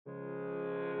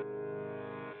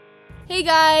Hey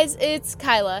guys, it's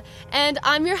Kyla, and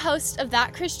I'm your host of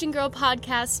That Christian Girl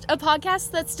podcast, a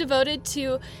podcast that's devoted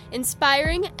to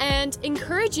inspiring and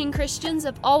encouraging Christians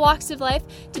of all walks of life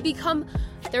to become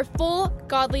their full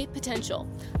godly potential.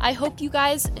 I hope you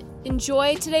guys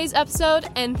enjoy today's episode,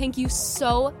 and thank you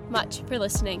so much for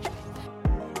listening.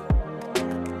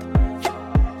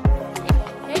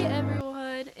 Hey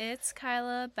everyone, it's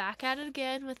Kyla, back at it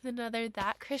again with another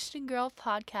That Christian Girl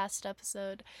podcast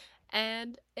episode.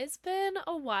 And it's been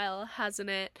a while, hasn't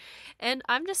it? And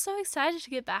I'm just so excited to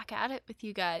get back at it with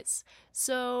you guys.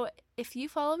 So if you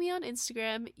follow me on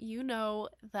Instagram, you know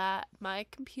that my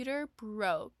computer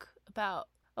broke about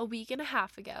a week and a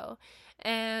half ago.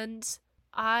 And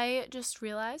I just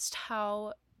realized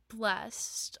how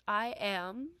blessed I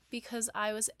am because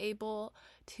I was able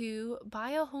to buy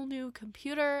a whole new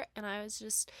computer, and I was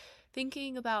just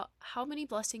thinking about how many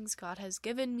blessings God has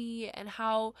given me and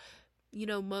how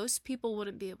most people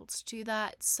wouldn't be able to do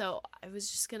that. So I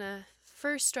was just gonna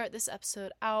first start this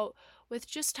episode out with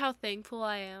just how thankful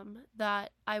I am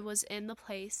that I was in the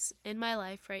place in my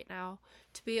life right now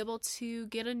to be able to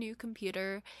get a new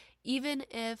computer, even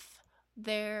if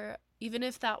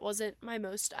that wasn't my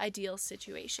most ideal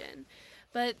situation.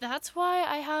 But that's why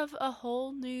I have a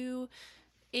whole new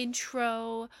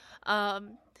intro.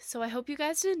 So I hope you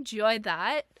guys enjoyed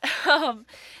that.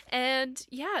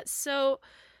 So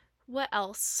what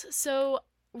else? So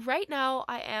right now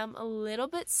I am a little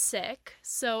bit sick.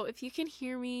 So if you can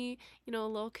hear me, a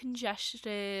little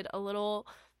congested,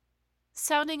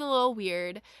 sounding a little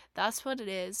weird, that's what it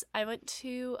is. I went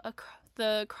to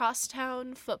the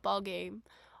crosstown football game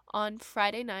on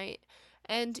Friday night,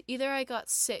 and either I got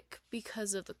sick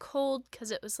because of the cold,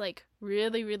 because it was like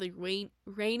really, really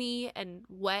rainy and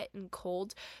wet and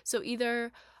cold. So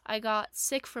either I got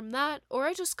sick from that, or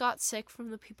I just got sick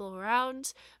from the people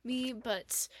around me.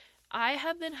 But I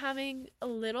have been having a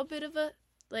little bit of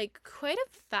quite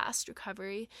a fast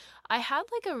recovery. I had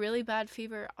a really bad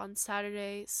fever on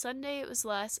Saturday. Sunday it was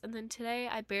less, and then today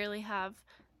I barely have.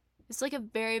 It's a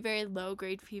very, very low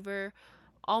grade fever,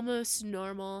 almost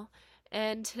normal.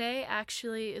 And today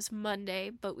actually is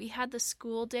Monday, but we had the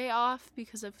school day off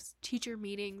because of teacher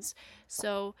meetings.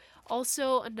 So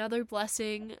also another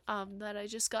blessing that I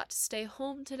just got to stay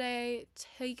home today,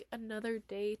 take another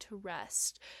day to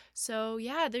rest. So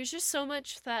yeah, there's just so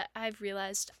much that I've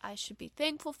realized I should be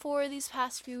thankful for these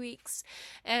past few weeks.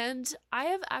 And I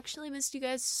have actually missed you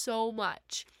guys so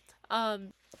much.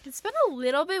 It's been a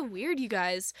little bit weird, you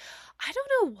guys. I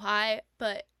don't know why,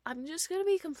 but I'm just gonna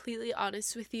be completely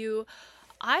honest with you.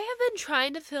 I have been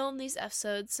trying to film these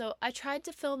episodes, so I tried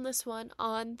to film this one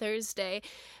on Thursday,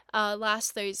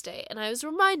 last Thursday, and I was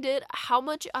reminded how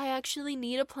much I actually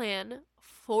need a plan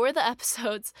for the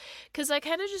episodes, because I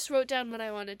kind of just wrote down what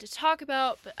I wanted to talk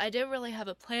about, but I didn't really have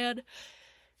a plan.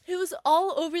 It was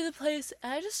all over the place.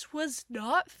 I just was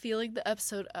not feeling the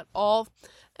episode at all.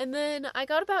 And then I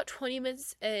got about 20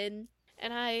 minutes in,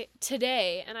 and I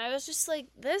was just like,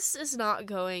 this is not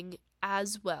going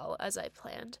as well as I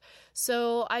planned.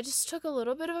 So I just took a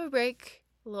little bit of a break,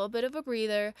 a little bit of a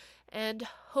breather, and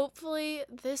hopefully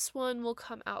this one will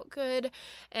come out good,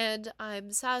 and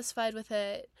I'm satisfied with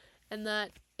it, and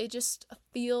that it just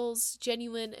feels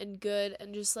genuine and good,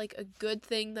 and just a good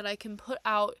thing that I can put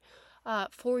out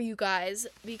for you guys,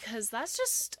 because that's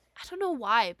just, I don't know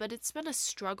why, but it's been a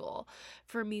struggle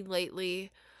for me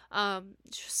lately.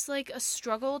 Just a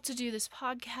struggle to do this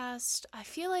podcast. I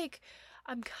feel like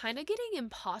I'm kind of getting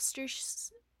imposter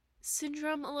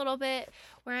syndrome a little bit,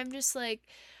 where I'm just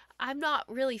I'm not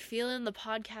really feeling the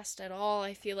podcast at all.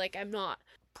 I feel like I'm not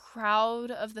proud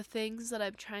of the things that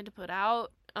I'm trying to put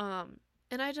out.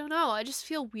 And I don't know, I just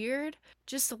feel weird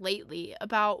just lately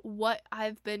about what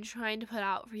I've been trying to put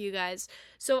out for you guys.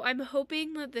 So I'm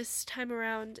hoping that this time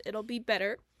around it'll be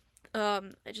better. I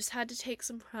just had to take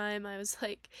some time. I was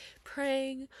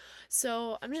praying.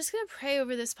 So I'm just going to pray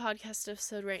over this podcast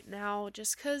episode right now,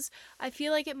 just because I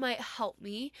feel like it might help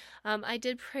me. I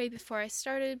did pray before I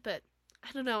started, but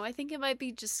I don't know. I think it might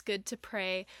be just good to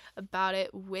pray about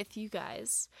it with you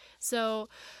guys. So,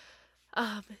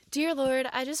 dear Lord,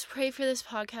 I just pray for this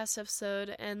podcast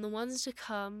episode and the ones to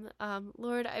come.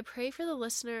 Lord, I pray for the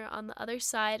listener on the other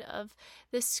side of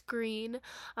this screen,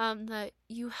 that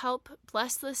you help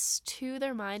bless this to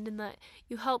their mind, and that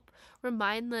you help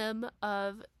remind them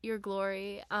of your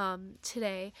glory,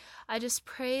 today. I just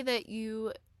pray that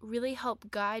you really help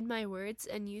guide my words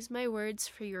and use my words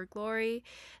for your glory,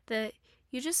 that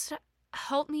you just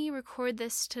help me record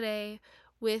this today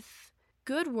with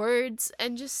good words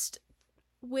and just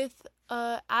with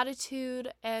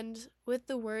attitude and with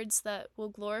the words that will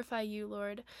glorify you,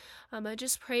 Lord. I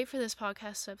just pray for this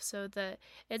podcast episode that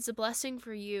it's a blessing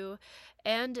for you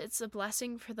and it's a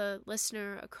blessing for the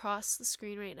listener across the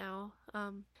screen right now.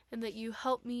 And that you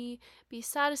help me be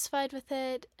satisfied with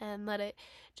it and that it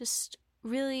just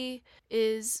really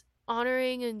is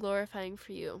honoring and glorifying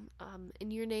for you.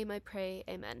 In your name I pray,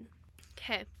 amen.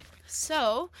 Okay,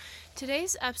 so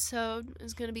today's episode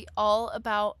is going to be all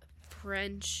about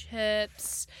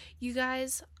friendships. You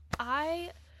guys,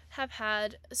 I have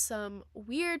had some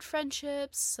weird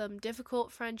friendships, some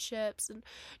difficult friendships, and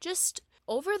just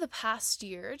over the past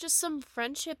year, just some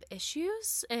friendship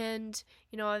issues. And,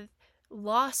 I've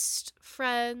lost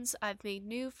friends, I've made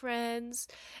new friends.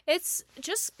 It's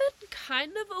just been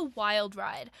kind of a wild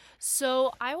ride.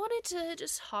 So I wanted to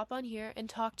just hop on here and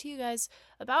talk to you guys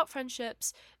about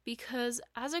friendships because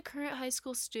as a current high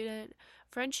school student,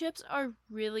 friendships are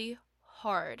really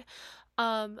hard.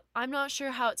 I'm not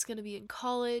sure how it's going to be in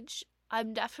college.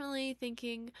 I'm definitely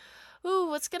thinking, ooh,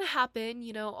 what's going to happen?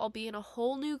 I'll be in a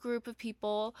whole new group of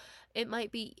people. It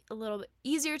might be a little bit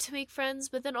easier to make friends,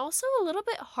 but then also a little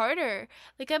bit harder.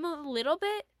 Like, I'm a little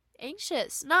bit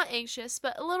not anxious,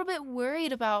 but a little bit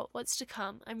worried about what's to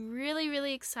come. I'm really,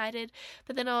 really excited,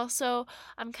 but then also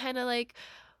I'm kind of like,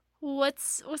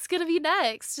 what's going to be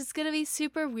next? It's going to be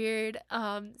super weird,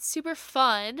 super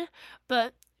fun,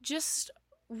 but just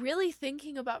really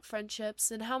thinking about friendships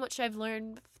and how much I've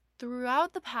learned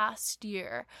throughout the past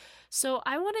year. So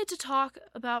I wanted to talk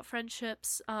about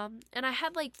friendships, and I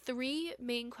had like 3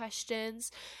 main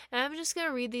questions, and I'm just going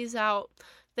to read these out.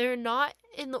 They're not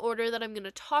in the order that I'm going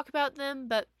to talk about them,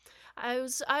 but I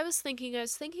was thinking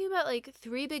about like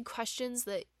 3 big questions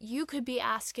that you could be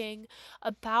asking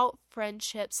about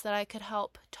friendships that I could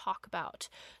help talk about.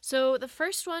 So the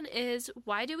first one is,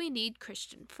 why do we need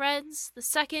Christian friends? The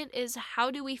second is,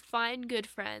 how do we find good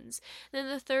friends? Then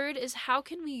the third is, how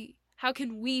can we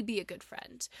be a good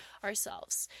friend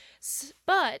ourselves?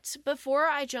 But before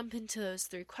I jump into those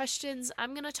 3 questions,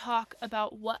 I'm going to talk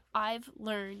about what I've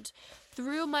learned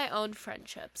through my own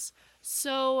friendships.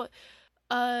 So,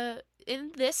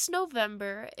 in this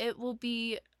November, it will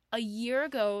be a year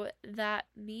ago that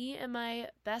me and my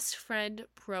best friend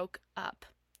broke up.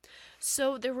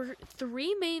 So there were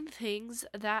 3 main things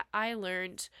that I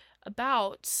learned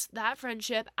about that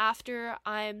friendship after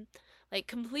I'm like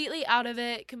completely out of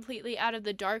it, completely out of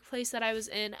the dark place that I was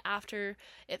in after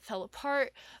it fell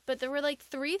apart. But there were like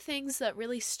 3 things that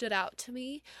really stood out to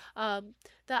me,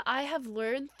 that I have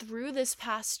learned through this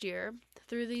past year,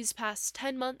 through these past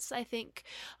 10 months, I think,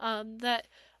 that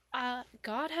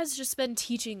God has just been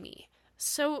teaching me.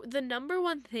 So the number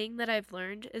one thing that I've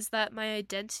learned is that my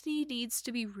identity needs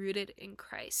to be rooted in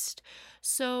Christ.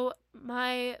 So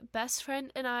my best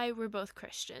friend and I were both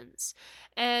Christians,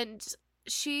 and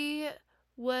I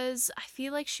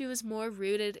feel like she was more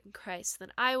rooted in Christ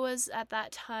than I was at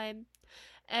that time,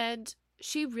 and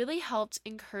she really helped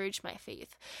encourage my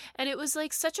faith. And it was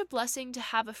like such a blessing to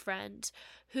have a friend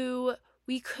who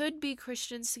we could be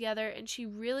Christians together, and she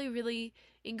really, really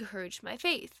encouraged my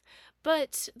faith.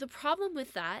 But the problem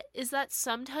with that is that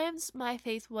sometimes my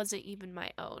faith wasn't even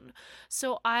my own.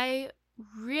 So I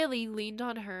really leaned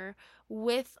on her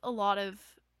with a lot of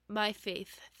my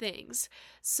faith things.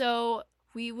 So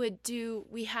we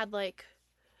had like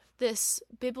this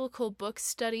biblical book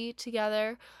study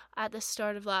together at the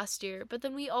start of last year. But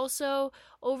then we also,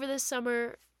 over the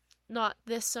summer, not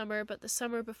this summer, but the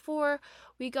summer before,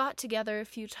 we got together a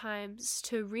few times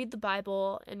to read the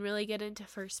Bible and really get into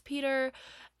 1 Peter.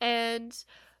 And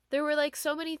there were like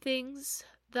so many things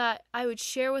that I would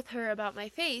share with her about my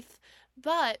faith,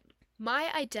 but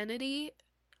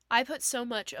I put so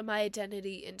much of my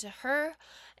identity into her,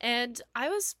 and I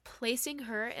was placing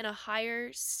her in a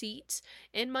higher seat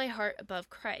in my heart above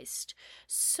Christ.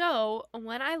 So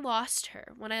when I lost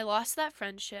that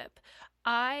friendship,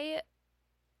 I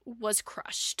was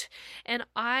crushed, and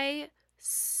it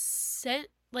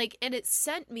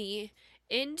sent me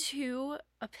into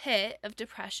a pit of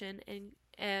depression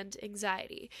and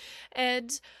anxiety.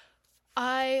 And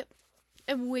I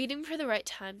am waiting for the right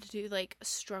time to do like a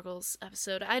struggles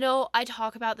episode. I know I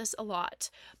talk about this a lot,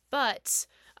 but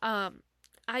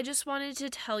I just wanted to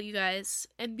tell you guys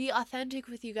and be authentic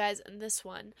with you guys in this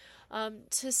one,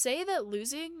 to say that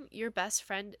losing your best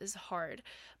friend is hard.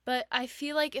 But I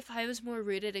feel like if I was more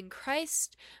rooted in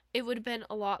Christ, it would have been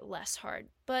a lot less hard.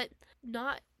 But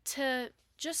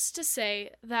just to say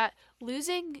that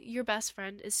losing your best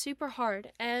friend is super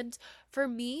hard. And for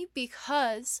me,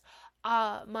 because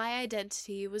my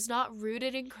identity was not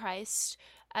rooted in Christ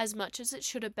as much as it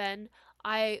should have been,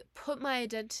 I put my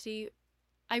identity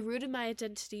I rooted my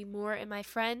identity more in my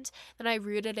friend than I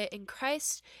rooted it in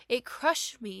Christ, it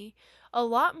crushed me a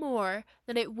lot more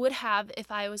than it would have if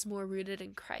I was more rooted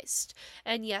in Christ.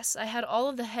 And yes, I had all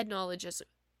of the head knowledge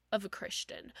of a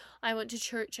Christian. I went to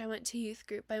church, I went to youth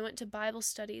group, I went to Bible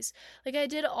studies. Like, I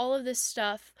did all of this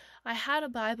stuff. I had a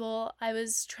Bible. I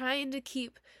was trying to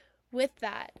keep with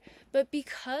that. But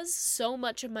because so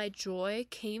much of my joy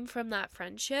came from that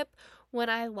friendship, when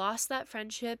I lost that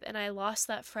friendship and I lost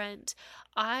that friend,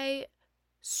 I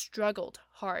struggled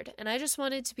hard. And I just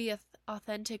wanted to be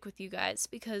authentic with you guys,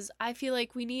 because I feel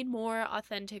like we need more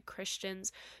authentic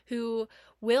Christians who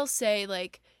will say,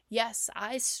 like, yes,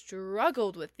 I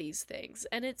struggled with these things,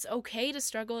 and it's okay to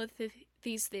struggle with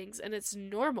these things, and it's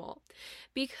normal,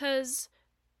 because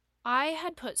I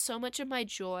had put so much of my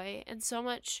joy and so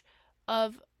much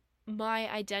of my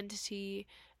identity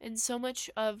and so much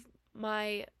of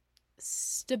my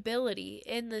stability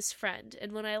in this friend.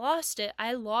 And when I lost it,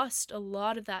 I lost a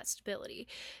lot of that stability,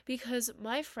 because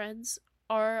my friends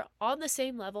are on the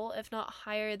same level, if not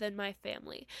higher, than my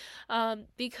family.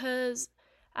 Because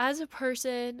as a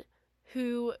person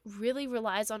who really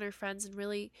relies on her friends and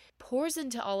really pours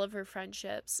into all of her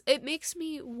friendships, it makes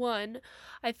me, one,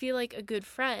 I feel like a good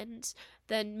friend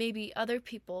than maybe other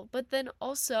people, but then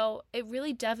also it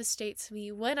really devastates me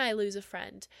when I lose a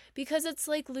friend, because it's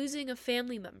like losing a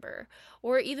family member,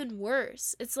 or even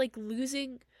worse, it's like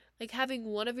having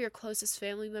one of your closest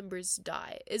family members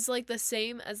die is like the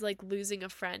same as like losing a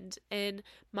friend in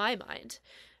my mind.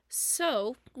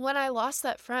 So when I lost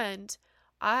that friend,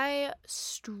 I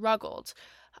struggled.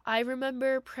 I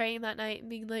remember praying that night and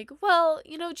being like, well,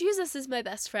 Jesus is my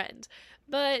best friend.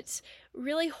 But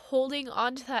really holding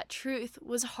on to that truth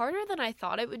was harder than I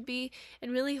thought it would be.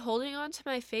 And really holding on to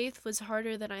my faith was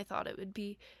harder than I thought it would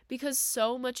be, because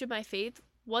so much of my faith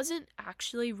wasn't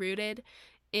actually rooted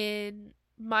in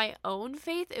my own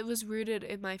faith. It was rooted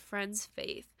in my friend's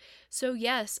faith. So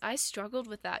yes, I struggled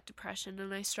with that depression,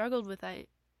 and I struggled with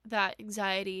that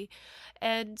anxiety.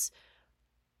 And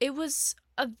it was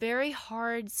a very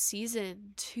hard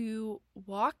season to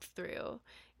walk through.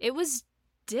 It was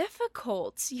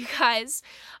difficult, you guys.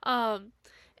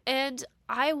 And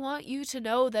I want you to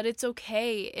know that it's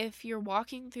okay if you're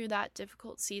walking through that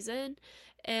difficult season.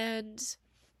 And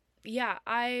yeah,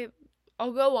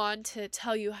 I'll go on to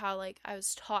tell you how, like, I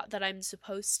was taught that I'm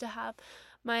supposed to have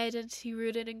my identity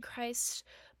rooted in Christ.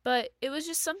 But it was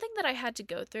just something that I had to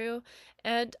go through.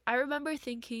 And I remember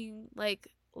thinking,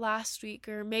 like, last week,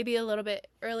 or maybe a little bit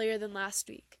earlier than last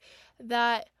week,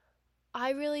 that I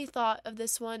really thought of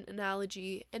this one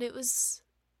analogy, and it was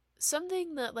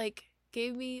something that like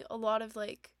gave me a lot of,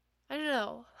 like, I don't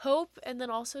know, hope, and then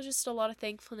also just a lot of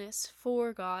thankfulness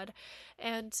for God.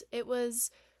 And it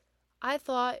was, I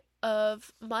thought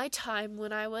of my time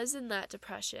when I was in that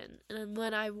depression, and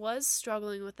when I was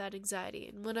struggling with that anxiety,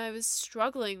 and when I was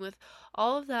struggling with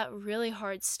all of that really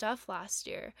hard stuff last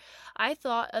year. I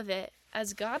thought of it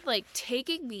as God, like,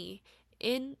 taking me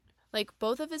in, like,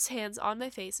 both of his hands on my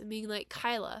face and being like,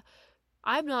 Kyla,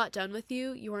 I'm not done with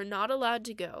you. You are not allowed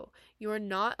to go. You are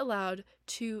not allowed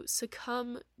to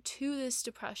succumb to this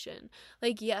depression.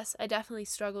 Like, yes, I definitely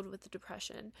struggled with the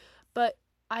depression, but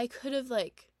I could have,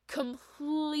 like,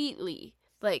 completely,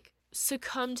 like,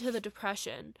 succumbed to the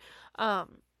depression. But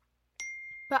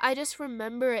I just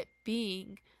remember it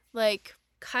being like,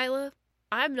 Kyla,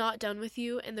 I'm not done with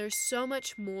you, and there's so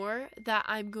much more that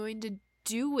I'm going to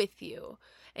do with you.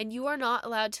 And you are not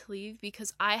allowed to leave,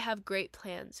 because I have great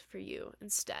plans for you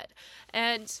instead.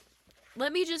 And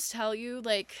let me just tell you,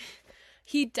 like,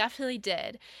 he definitely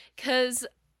did. Because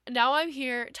now I'm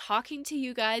here talking to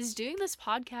you guys, doing this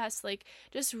podcast, like,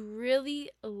 just really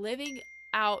living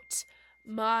out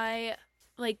my,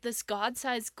 like, this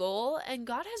God-sized goal. And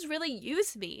God has really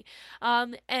used me.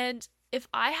 And if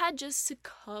I had just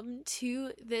succumbed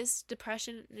to this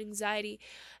depression and anxiety,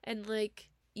 and, like,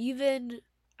 even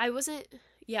I wasn't,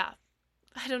 I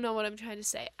don't know what I'm trying to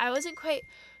say. I wasn't quite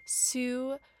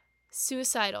suicidal,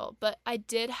 but I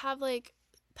did have, like,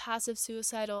 passive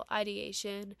suicidal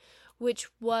ideation, which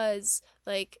was,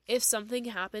 like, if something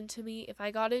happened to me, if I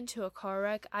got into a car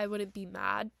wreck, I wouldn't be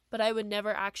mad, but I would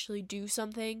never actually do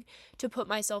something to put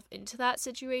myself into that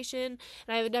situation,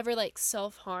 and I would never, like,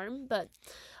 self-harm. But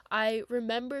I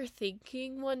remember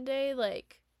thinking one day,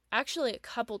 like, actually a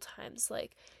couple times,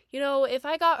 like, if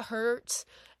I got hurt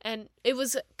and it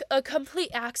was a complete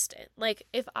accident, like,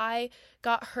 if I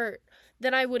got hurt,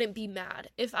 then I wouldn't be mad.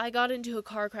 If I got into a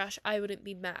car crash, I wouldn't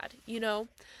be mad,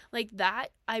 Like, that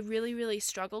I really, really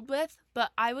struggled with,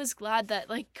 but I was glad that,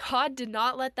 like, God did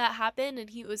not let that happen, and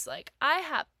he was like, I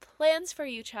have plans for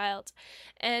you, child.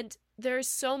 And there's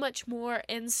so much more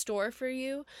in store for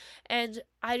you, and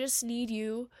I just need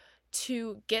you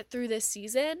to get through this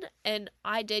season, and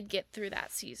I did get through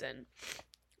that season.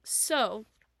 So,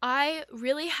 I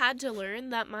really had to learn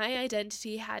that my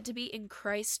identity had to be in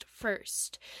Christ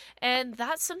first. And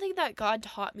that's something that God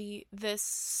taught me this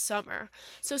summer.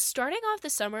 So, starting off the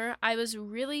summer, I was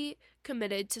really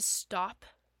committed to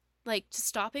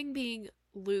stopping being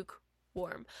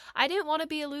lukewarm. I didn't want to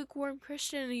be a lukewarm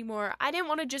Christian anymore. I didn't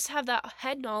want to just have that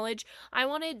head knowledge. I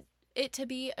wanted it to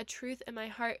be a truth in my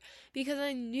heart, because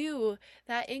I knew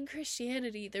that in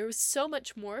Christianity there was so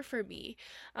much more for me.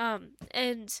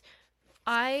 And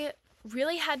I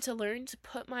really had to learn to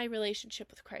put my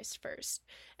relationship with Christ first.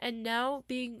 And now,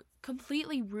 being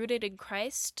completely rooted in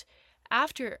Christ,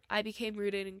 after I became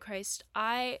rooted in Christ,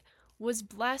 I was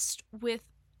blessed with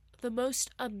the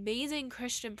most amazing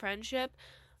Christian friendship,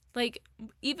 like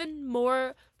even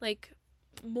more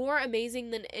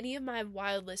amazing than any of my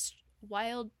wildest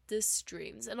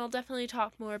dreams. And I'll definitely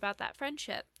talk more about that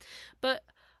friendship. But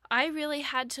I really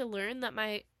had to learn that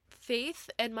my faith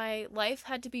and my life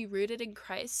had to be rooted in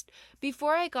Christ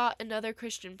before I got another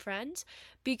Christian friend,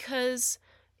 because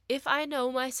if I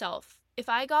know myself, if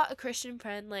I got a Christian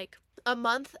friend like a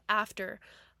month after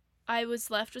I was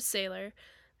left with Sailor,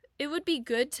 it would be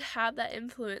good to have that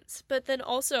influence. But then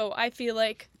also, I feel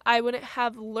like I wouldn't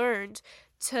have learned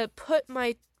to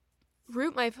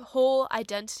root my whole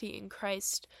identity in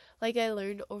Christ like I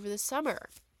learned over the summer.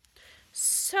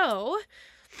 So,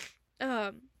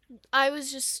 I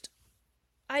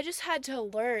just had to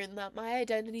learn that my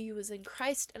identity was in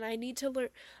Christ, and I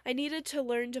needed to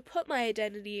learn to put my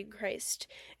identity in Christ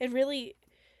and really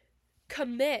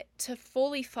commit to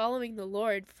fully following the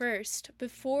Lord first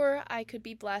before I could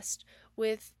be blessed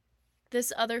with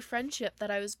this other friendship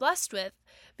that I was blessed with.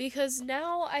 Because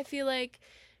now I feel like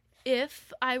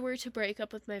if I were to break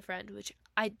up with my friend, which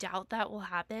I doubt that will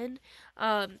happen,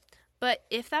 but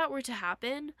if that were to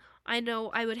happen, I know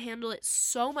I would handle it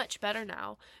so much better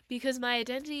now, because my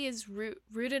identity is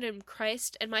rooted in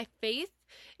Christ, and my faith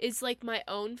is like my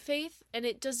own faith, and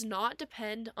it does not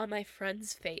depend on my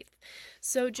friend's faith.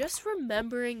 So just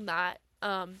remembering that,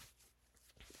 and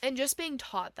just being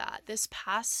taught that these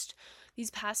past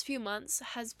few months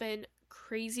has been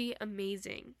crazy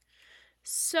amazing.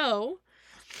 So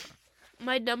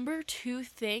my number 2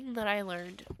 thing that I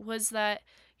learned was that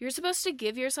you're supposed to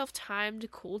give yourself time to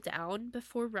cool down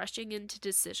before rushing into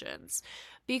decisions.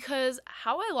 Because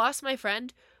how I lost my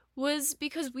friend was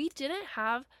because we didn't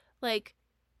have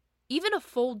even a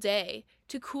full day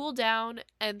to cool down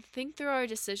and think through our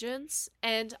decisions,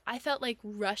 and I felt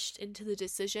rushed into the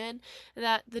decision,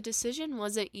 that the decision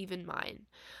wasn't even mine.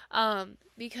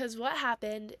 Because what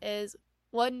happened is,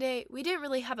 one day we didn't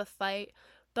really have a fight,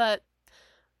 but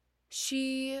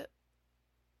she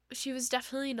was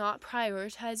definitely not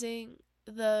prioritizing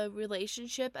the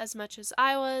relationship as much as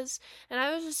I was, and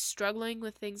I was just struggling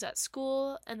with things at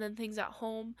school and then things at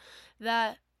home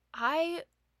that I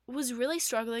was really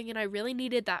struggling, and I really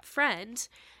needed that friend,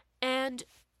 and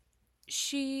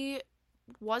she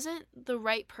wasn't the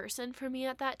right person for me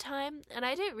at that time, and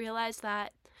I didn't realize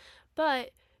that,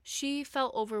 but she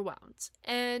felt overwhelmed,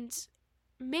 and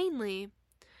mainly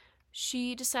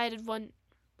she decided one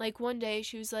day,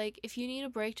 she was like, if you need a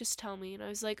break, just tell me. And I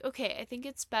was like, okay, I think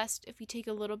it's best if we take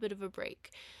a little bit of a break,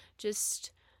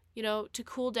 just, to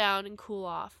cool down and cool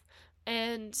off.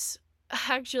 And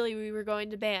actually, we were going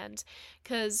to band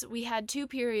because we had 2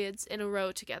 periods in a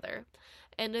row together.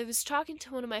 And I was talking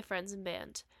to one of my friends in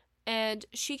band, and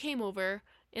she came over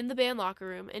in the band locker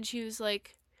room, and she was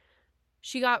like,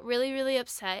 she got really, really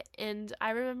upset. And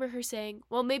I remember her saying,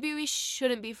 well, maybe we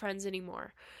shouldn't be friends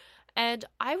anymore. And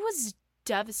I was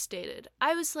devastated.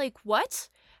 I was like, what?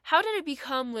 How did it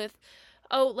become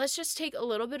let's just take a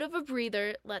little bit of a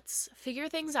breather, let's figure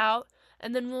things out,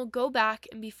 and then we'll go back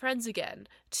and be friends again,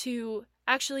 to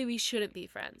actually we shouldn't be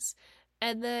friends.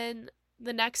 And then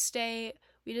the next day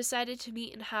we decided to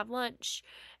meet and have lunch,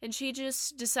 and she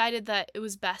just decided that it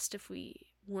was best if we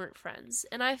weren't friends.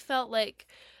 And I felt like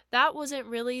that wasn't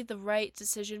really the right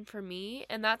decision for me,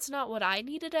 and that's not what I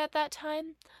needed at that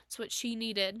time. It's what she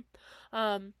needed.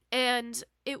 And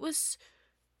it was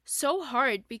so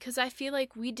hard because I feel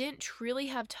like we didn't truly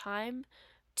have time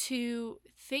to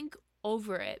think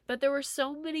over it. But there were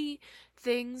so many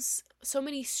things, so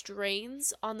many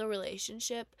strains on the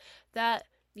relationship that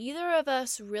neither of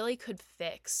us really could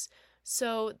fix.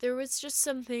 So there was just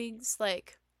some things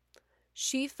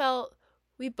she felt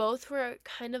we both were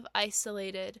kind of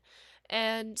isolated,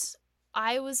 and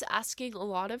I was asking a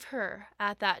lot of her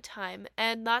at that time,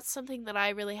 and that's something that I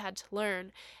really had to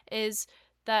learn, is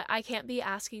that I can't be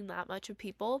asking that much of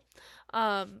people.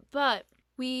 But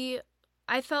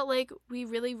I felt like we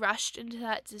really rushed into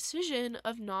that decision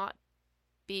of not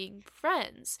being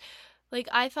friends. Like,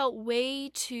 I felt way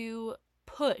too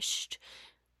pushed,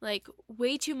 like,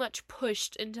 way too much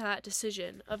pushed into that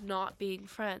decision of not being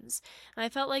friends. And I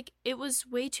felt like it was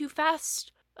way too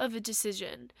fast of a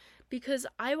decision because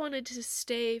I wanted to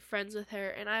stay friends with her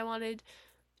and I wanted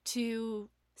to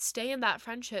stay in that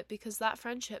friendship because that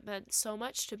friendship meant so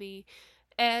much to me.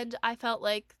 And I felt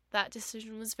like that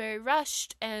decision was very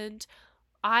rushed, and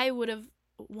I would have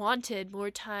wanted more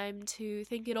time to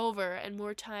think it over and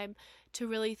more time to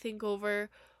really think over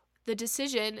the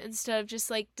decision instead of just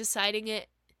like deciding it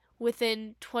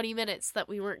within 20 minutes that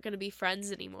we weren't going to be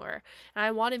friends anymore. And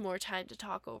I wanted more time to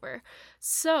talk over.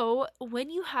 So, when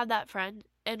you have that friend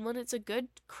and when it's a good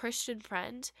Christian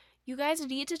friend, you guys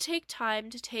need to take time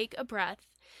to take a breath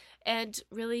and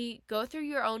really go through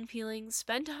your own feelings,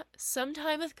 spend some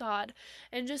time with God,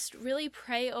 and just really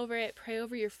pray over it, pray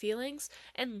over your feelings,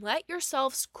 and let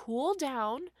yourselves cool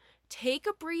down. Take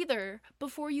a breather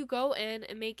before you go in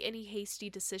and make any hasty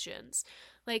decisions.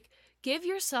 Like, give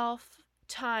yourself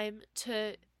time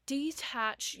to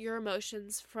detach your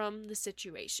emotions from the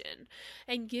situation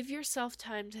and give yourself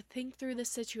time to think through the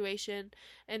situation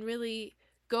and really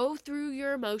go through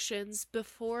your emotions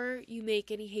before you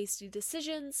make any hasty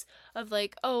decisions of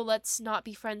like, oh, let's not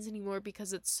be friends anymore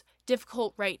because it's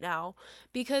difficult right now.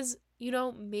 Because,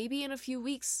 maybe in a few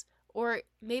weeks or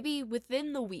maybe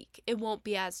within the week, it won't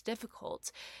be as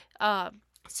difficult.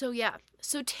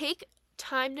 So take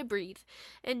time to breathe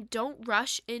and don't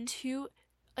rush into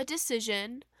a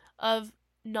decision of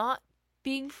not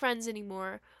being friends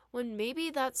anymore when maybe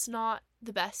that's not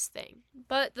the best thing.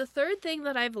 But the third thing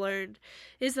that I've learned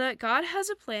is that God has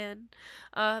a plan,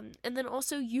 and then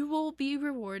also you will be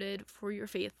rewarded for your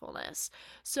faithfulness.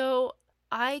 So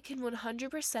I can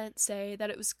 100% say that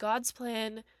it was God's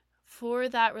plan for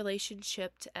that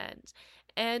relationship to end.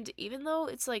 And even though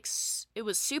it's like it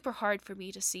was super hard for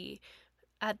me to see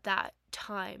at that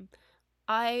time,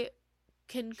 I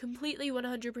can completely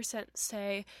 100%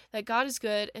 say that God is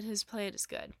good and his plan is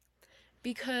good.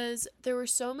 Because there were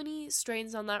so many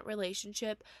strains on that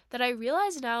relationship that I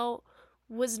realize now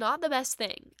was not the best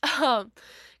thing.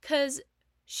 Because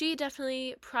she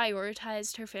definitely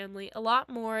prioritized her family a lot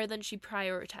more than she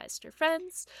prioritized her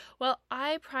friends. Well,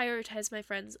 I prioritize my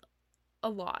friends a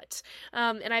lot.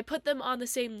 And I put them on the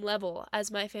same level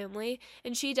as my family,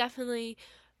 and she definitely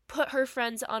put her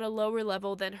friends on a lower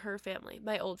level than her family,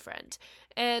 my old friend.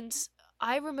 And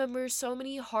I remember so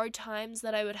many hard times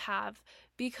that I would have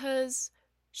because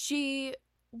she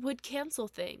would cancel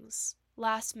things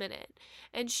last minute,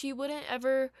 and she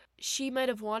might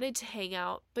have wanted to hang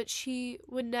out, but she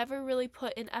would never really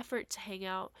put an effort to hang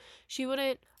out. She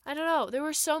wouldn't, I don't know, there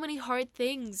were so many hard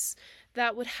things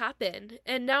that would happen.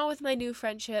 And now with my new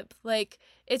friendship, like,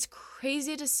 it's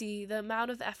crazy to see the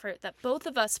amount of effort that both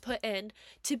of us put in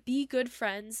to be good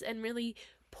friends and really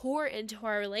pour into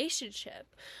our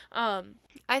relationship.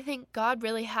 I think God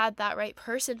really had that right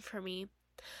person for me.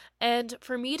 And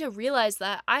for me to realize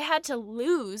that, I had to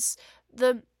lose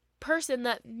the person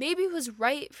that maybe was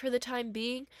right for the time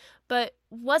being, but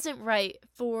wasn't right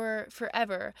for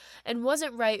forever and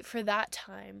wasn't right for that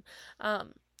time.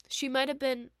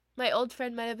 My old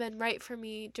friend might have been right for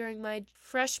me during my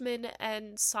freshman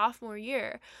and sophomore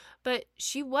year, but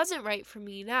she wasn't right for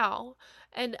me now.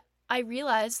 And I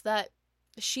realized that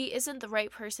she isn't the right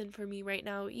person for me right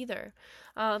now either.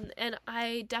 And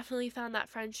I definitely found that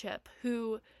friend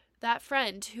who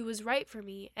was right for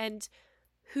me and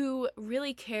who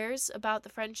really cares about the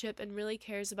friendship and really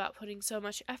cares about putting so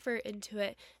much effort into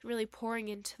it and really pouring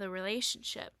into the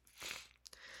relationship.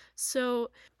 So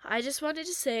I just wanted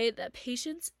to say that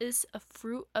patience is a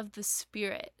fruit of the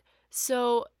Spirit.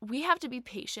 So we have to be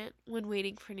patient when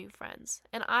waiting for new friends.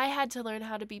 And I had to learn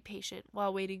how to be patient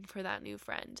while waiting for that new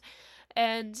friend.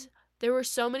 And there were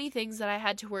so many things that I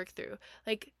had to work through.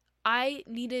 Like, I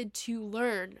needed to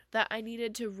learn that I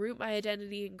needed to root my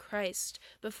identity in Christ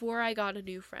before I got a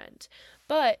new friend.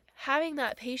 But having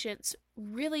that patience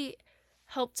really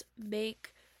helped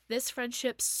make this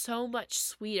friendship so much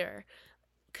sweeter.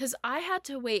 Because I had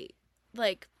to wait,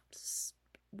 like,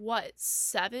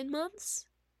 7 months?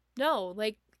 No,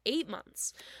 like 8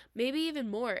 months. Maybe even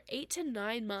more, 8 to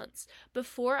 9 months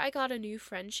before I got a new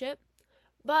friendship.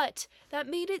 But that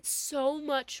made it so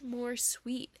much more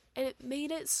sweet, and it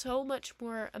made it so much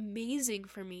more amazing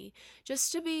for me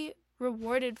just to be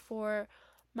rewarded for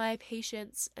my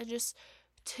patience and just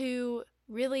to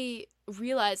really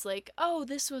realize, like, oh,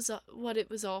 this was what it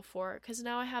was all for, because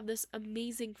now I have this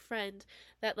amazing friend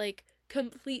that, like,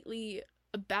 completely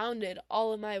abounded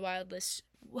all of my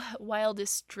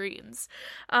wildest dreams.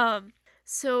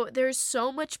 So there's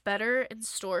so much better in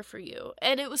store for you.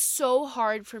 And it was so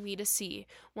hard for me to see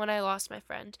when I lost my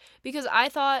friend, because I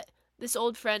thought this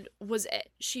old friend was it.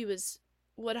 She was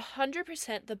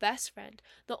 100% the best friend,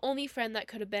 the only friend that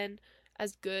could have been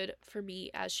as good for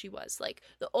me as she was. Like,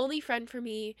 the only friend for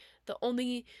me, the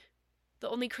only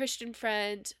Christian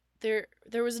friend. There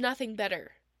was nothing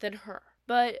better than her.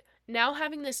 But now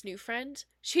having this new friend,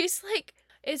 she's like,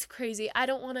 it's crazy. I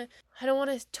don't want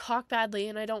to talk badly,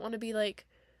 and I don't want to be like,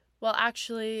 well,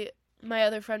 actually my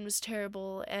other friend was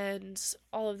terrible and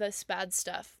all of this bad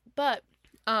stuff. But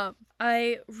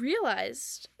I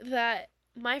realized that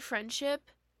my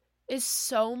friendship is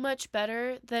so much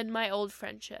better than my old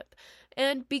friendship.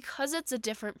 And because it's a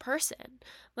different person,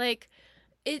 like,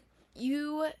 it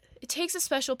it takes a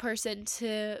special person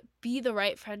to be the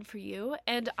right friend for you,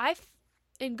 and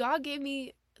God gave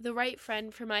me the right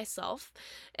friend for myself,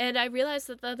 and I realized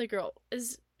that the other girl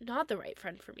is not the right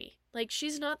friend for me. Like,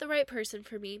 she's not the right person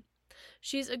for me.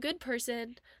 She's a good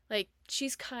person, like,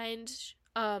 she's kind,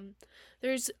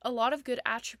 there's a lot of good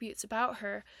attributes about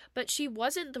her, but she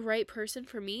wasn't the right person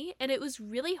for me, and it was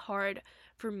really hard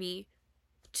for me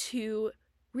to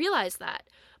realize that.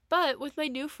 But with my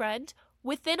new friend,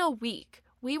 within a week,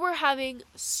 we were having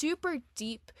super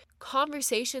deep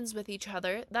conversations with each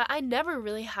other that I never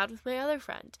really had with my other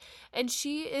friend. And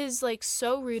she is like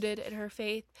so rooted in her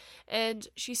faith, and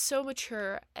she's so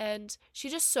mature, and she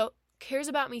just so cares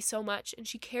about me so much, and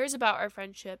she cares about our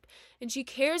friendship, and she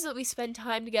cares that we spend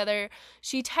time together.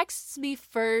 She texts me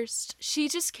first. She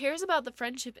just cares about the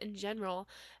friendship in general.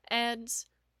 And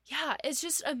yeah, it's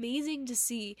just amazing to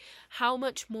see how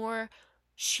much more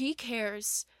she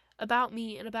cares about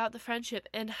me and about the friendship,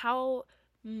 and how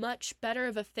much better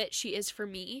of a fit she is for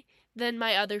me than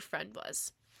my other friend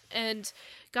was. And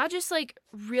God just like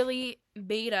really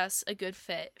made us a good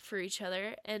fit for each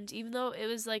other. And even though it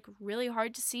was like really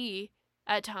hard to see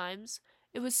at times,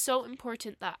 it was so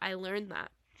important that I learned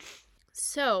that.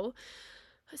 So,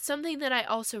 something that I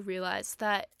also realized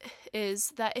that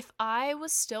is that if I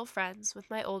was still friends with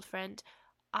my old friend,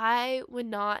 I would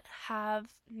not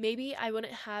have, maybe I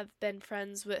wouldn't have been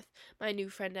friends with my new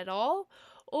friend at all,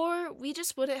 or we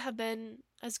just wouldn't have been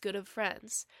as good of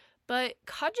friends. But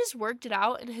God just worked it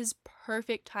out in his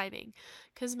perfect timing,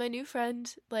 because my new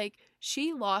friend, like,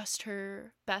 she lost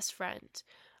her best friend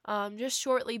just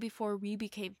shortly before we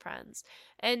became friends.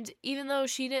 And even though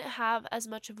she didn't have as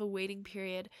much of a waiting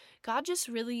period, God just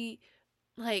really,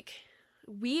 like,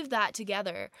 weaved that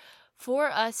together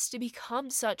for us to become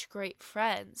such great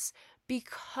friends,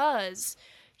 because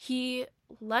he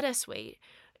let us wait.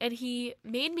 And he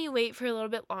made me wait for a little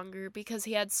bit longer because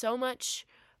he had so much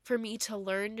for me to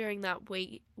learn during that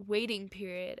waiting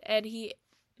period. And he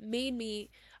made me,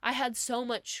 I had so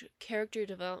much character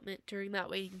development during that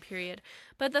waiting period.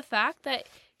 But the fact that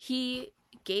he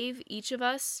gave each of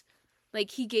us,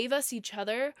 like, he gave us each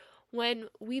other when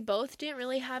we both didn't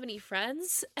really have any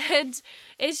friends. And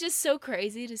it's just so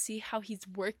crazy to see how he's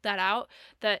worked that out,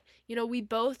 that, you know, we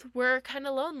both were kind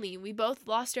of lonely. We both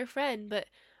lost our friend, but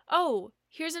oh,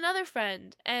 here's another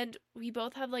friend. And we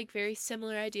both have like very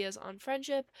similar ideas on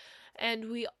friendship,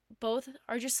 and we both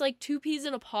are just like two peas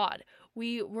in a pod.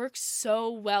 We work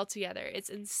so well together. It's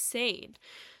insane.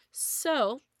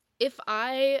 So, if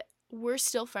I were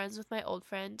still friends with my old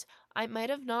friend, I might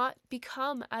have not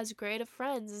become as great of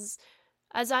friends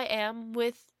as I am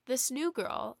with this new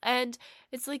girl. And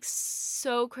it's like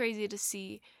so crazy to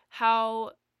see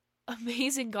how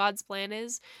amazing God's plan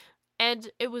is.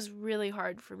 And it was really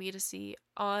hard for me to see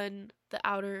on the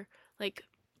outer, like,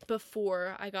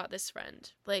 before I got this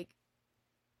friend. Like,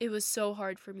 it was so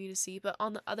hard for me to see. But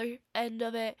on the other end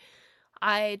of it,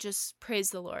 I just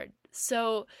praise the Lord.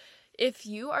 So, if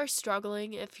you're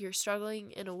struggling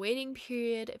in a waiting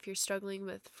period, if you're struggling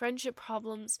with friendship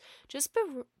problems, just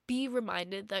be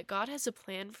reminded that God has a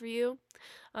plan for you,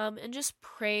 and just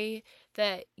pray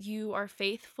that you are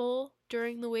faithful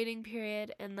during the waiting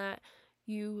period, and that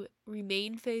you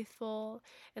remain faithful,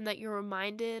 and that you're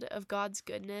reminded of God's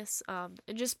goodness, and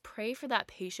just pray for that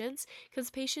patience,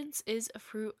 because patience is a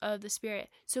fruit of the Spirit.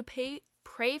 So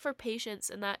pray for patience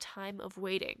in that time of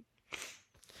waiting.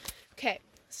 Okay.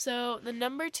 So the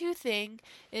number 2 thing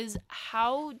is,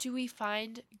 how do we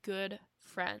find good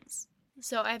friends?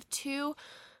 So I have 2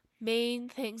 main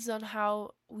things on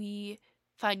how we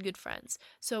find good friends.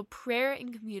 So prayer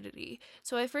and community.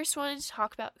 So I first wanted to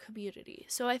talk about community.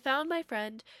 So I found my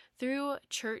friend through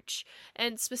church,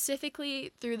 and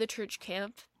specifically through the church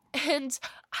camp. And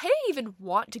I didn't even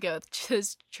want to go to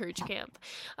this church camp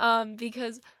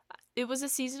because it was a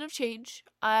season of change.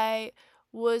 I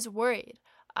was worried.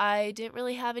 I didn't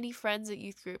really have any friends at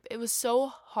youth group. It was so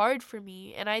hard for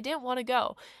me and I didn't want to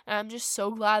go. And I'm just so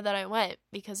glad that I went,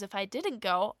 because if I didn't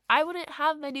go, I wouldn't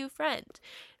have my new friend.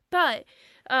 But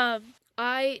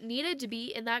I needed to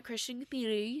be in that Christian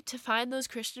community to find those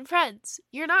Christian friends.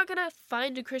 You're not going to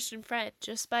find a Christian friend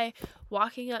just by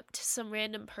walking up to some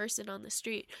random person on the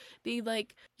street, being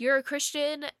like, you're a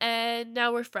Christian and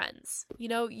now we're friends. You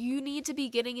know, you need to be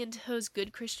getting into those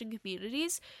good Christian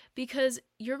communities, because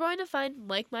you're going to find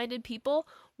like-minded people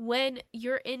when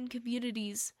you're in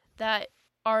communities that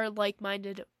are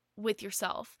like-minded with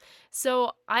yourself.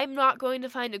 So I'm not going to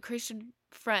find a Christian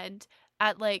friend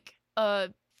at like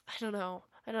I don't know.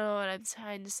 I don't know what I'm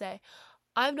trying to say.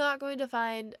 I'm not going to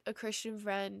find a Christian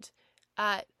friend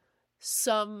at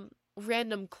some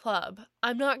random club.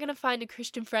 I'm not going to find a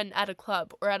Christian friend at a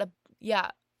club, or at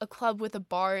a club with a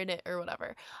bar in it or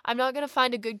whatever. I'm not going to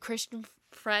find a good Christian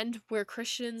friend where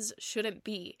Christians shouldn't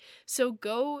be. So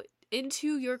go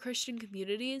into your Christian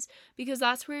communities, because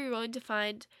that's where you're going to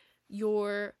find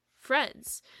your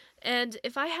friends. And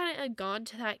if I hadn't gone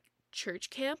to that church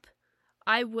camp,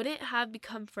 I wouldn't have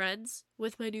become friends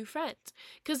with my new friend,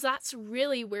 because that's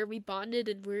really where we bonded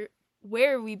and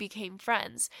where we became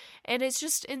friends. And it's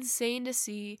just insane to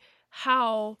see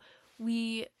how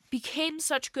we became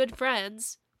such good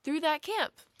friends through that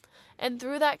camp and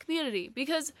through that community,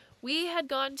 because we had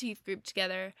gone to youth group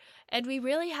together and we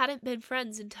really hadn't been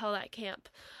friends until that camp.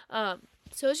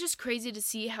 So it's just crazy to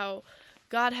see how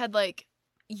God had like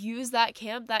used that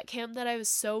camp that I was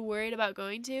so worried about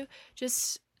going to,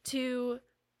 just to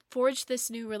forge this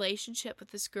new relationship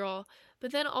with this girl.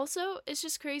 But then also, it's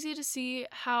just crazy to see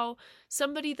how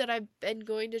somebody that I've been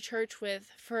going to church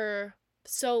with for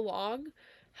so long,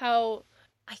 how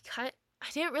I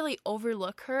didn't really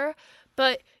overlook her,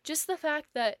 but just the fact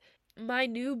that my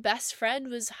new best friend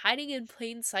was hiding in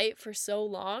plain sight for so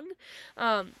long,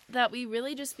 that we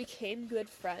really just became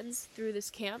good friends through this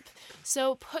camp.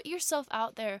 So put yourself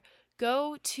out there.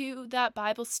 Go to that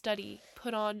Bible study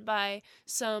put on by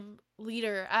some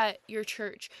leader at your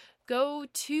church. Go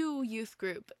to youth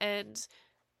group and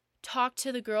talk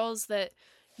to the girls that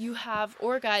you have,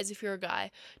 or guys if you're a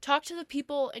guy. Talk to the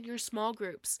people in your small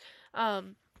groups.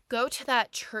 Go to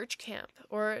that church camp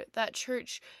or that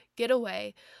church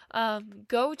getaway.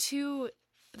 Go to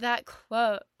that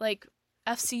club, like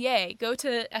FCA. Go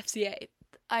to FCA.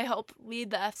 I help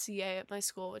lead the FCA at my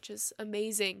school, which is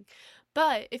amazing.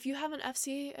 But if you have an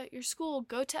FCA at your school,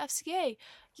 go to FCA.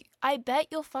 I bet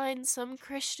you'll find some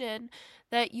Christian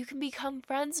that you can become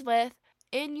friends with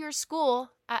in your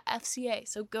school at FCA.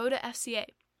 So go to FCA.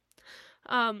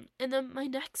 And then my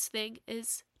next thing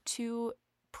is to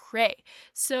pray.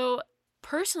 So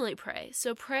personally pray.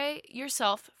 So pray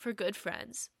yourself for good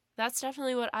friends. That's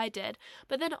definitely what I did.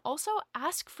 But then also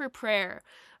ask for prayer.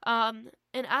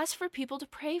 And ask for people to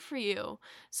pray for you.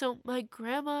 So my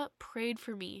grandma prayed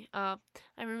for me. I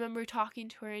remember talking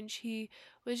to her and she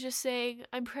was just saying,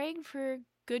 I'm praying for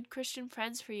good Christian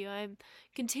friends for you. I'm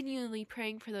continually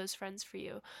praying for those friends for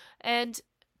you. And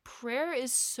prayer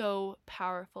is so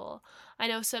powerful. I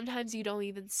know sometimes you don't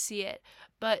even see it,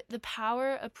 but the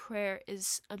power of prayer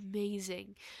is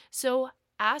amazing. So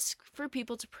ask for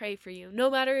people to pray for you.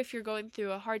 No matter if you're going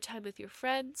through a hard time with your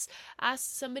friends, ask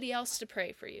somebody else to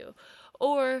pray for you.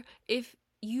 Or if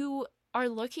you are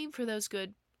looking for those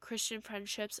good Christian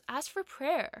friendships, ask for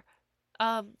prayer.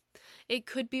 It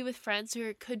could be with friends or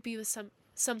it could be with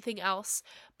something else,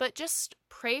 but just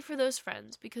pray for those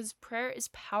friends, because prayer is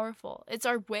powerful. It's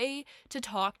our way to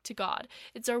talk to God.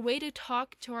 It's our way to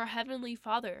talk to our Heavenly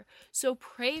Father. So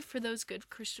pray for those good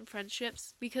Christian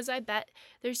friendships, because I bet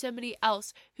there's somebody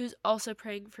else who's also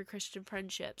praying for Christian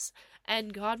friendships,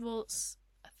 and God will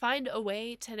find a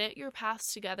way to knit your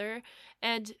paths together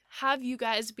and have you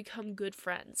guys become good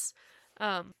friends.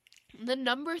 The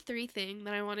number 3 thing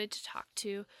that I wanted to talk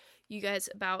to you guys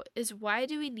about is, why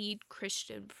do we need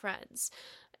Christian friends?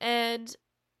 And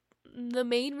the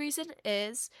main reason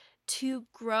is to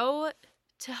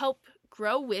help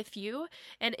grow with you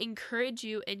and encourage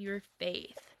you in your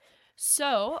faith.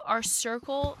 So our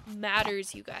circle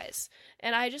matters, you guys.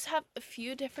 And I just have a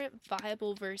few different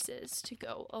Bible verses to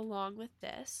go along with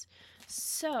this.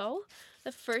 So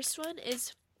the first one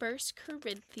is 1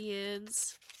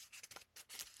 Corinthians,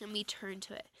 let me turn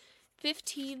to it,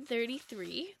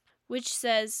 15:33, which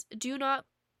says, do not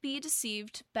be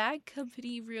deceived, bad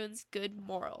company ruins good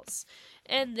morals.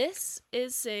 And this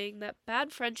is saying that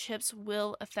bad friendships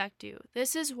will affect you.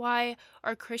 This is why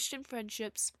our Christian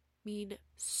friendships mean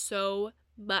so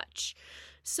much.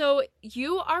 So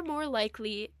you are more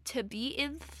likely to be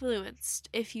influenced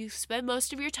if you spend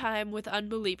most of your time with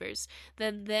unbelievers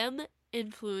than them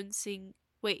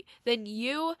than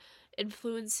you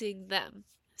influencing them.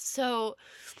 So,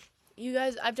 you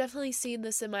guys, I've definitely seen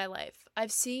this in my life.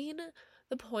 I've seen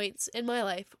the points in my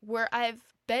life where I've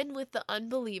been with the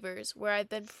unbelievers, where I've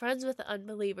been friends with the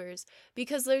unbelievers,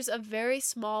 because there's a very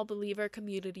small believer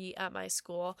community at my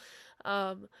school.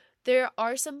 There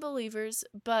are some believers,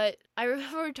 but I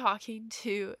remember talking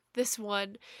to this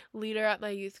one leader at my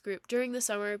youth group during the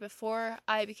summer before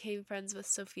I became friends with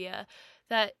Sophia,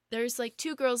 that there's like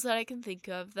two girls that I can think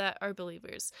of that are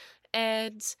believers,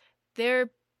 and they're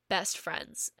best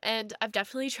friends, and I've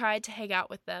definitely tried to hang out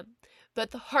with them.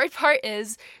 But the hard part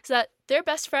is that they're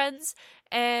best friends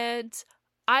and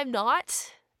I'm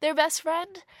not their best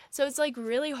friend. So it's like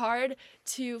really hard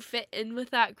to fit in with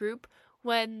that group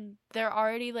when they're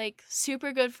already like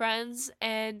super good friends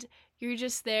and you're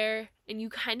just there and you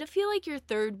kind of feel like you're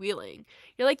third wheeling.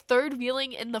 You're like third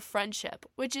wheeling in the friendship,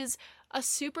 which is a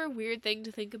super weird thing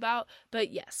to think about,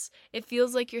 but yes, it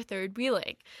feels like you're third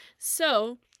wheeling.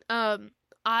 So,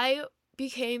 I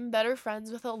became better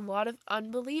friends with a lot of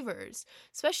unbelievers,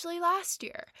 especially last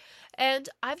year. And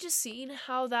I've just seen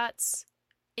how that's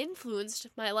influenced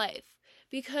my life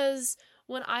because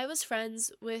when I was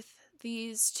friends with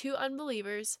these two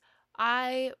unbelievers,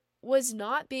 I was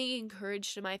not being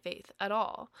encouraged in my faith at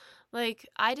all. Like,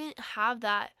 I didn't have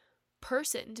that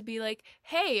person to be like,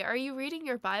 hey, are you reading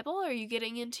your Bible? Are you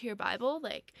getting into your Bible?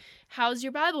 Like, how's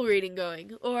your Bible reading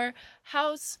going? Or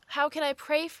how can I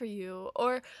pray for you?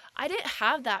 Or I didn't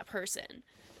have that person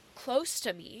close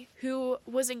to me who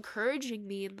was encouraging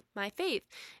me in my faith.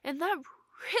 And that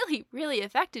really, really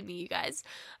affected me, you guys.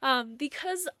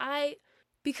 Because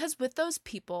with those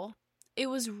people, it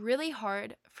was really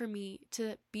hard for me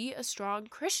to be a strong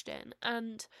Christian.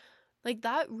 And like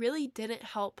that really didn't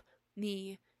help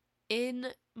me in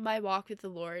my walk with the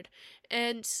Lord.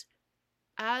 And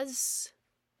as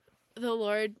the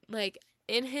Lord, like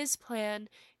in his plan,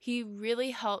 he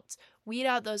really helped weed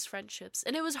out those friendships.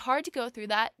 And it was hard to go through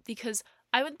that because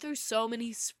I went through so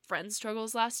many friend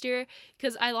struggles last year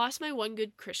because I lost my one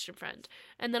good Christian friend.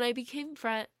 And then I became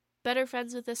better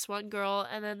friends with this one girl,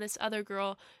 and then this other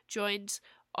girl joined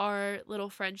our little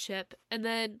friendship. And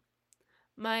then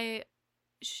my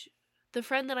the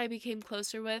friend that I became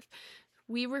closer with,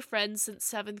 we were friends since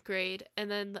 7th grade,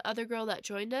 and then the other girl that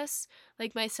joined us,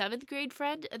 like my 7th grade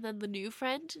friend and then the new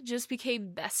friend, just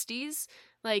became besties,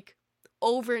 like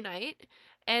overnight.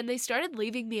 And they started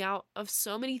leaving me out of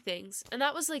so many things. And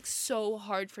that was like so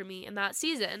hard for me in that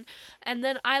season. And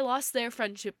then I lost their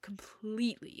friendship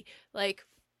completely. Like,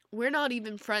 we're not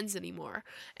even friends anymore.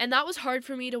 And that was hard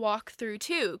for me to walk through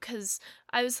too, because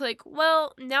I was like,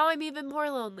 well, now I'm even more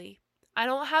lonely. I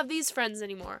don't have these friends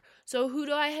anymore. So who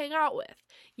do I hang out with?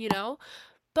 You know?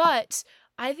 But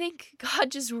I think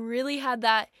God just really had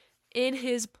that in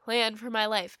his plan for my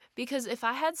life, because if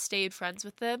I had stayed friends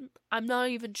with them, I'm not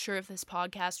even sure if this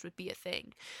podcast would be a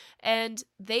thing. And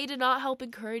they did not help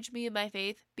encourage me in my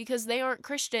faith because they aren't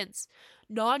Christians.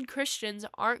 Non-Christians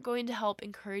aren't going to help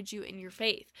encourage you in your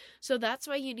faith. So that's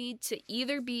why you need to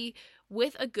either be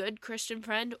with a good Christian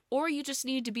friend or you just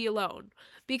need to be alone,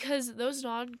 because those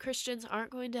non-Christians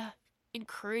aren't going to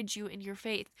encourage you in your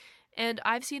faith. And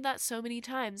I've seen that so many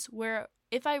times where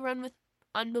if I run with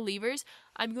unbelievers,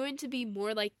 I'm going to be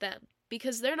more like them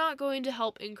because they're not going to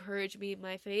help encourage me in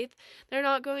my faith. They're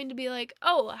not going to be like,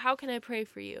 oh, how can I pray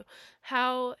for you?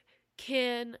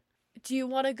 Do you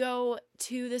want to go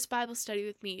to this Bible study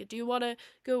with me? Do you want to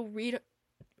go read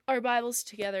our Bibles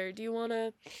together? Do you want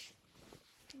to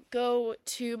go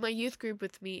to my youth group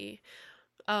with me?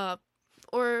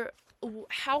 Or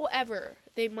however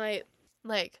they might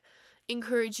like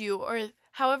encourage you, or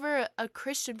however a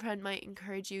Christian friend might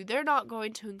encourage you, they're not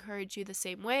going to encourage you the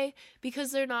same way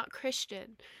because they're not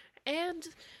Christian. And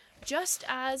just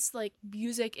as like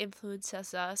music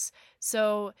influences us,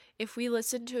 so if we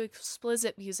listen to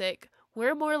explicit music,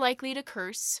 we're more likely to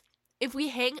curse. If we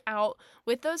hang out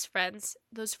with those friends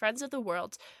of the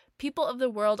world, people of the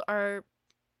world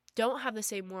don't have the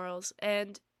same morals,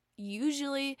 and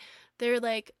usually they're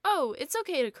like, oh, it's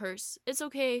okay to curse. It's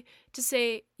okay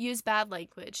to use bad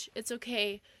language. It's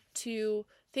okay to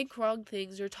think wrong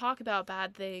things or talk about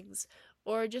bad things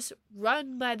or just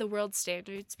run by the world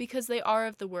standards because they are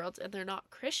of the world and they're not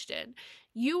Christian.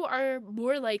 You are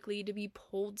more likely to be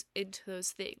pulled into those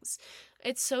things.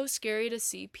 It's so scary to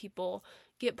see people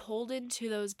get pulled into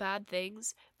those bad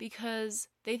things because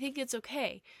they think it's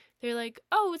okay. They're like,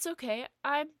 oh, it's okay.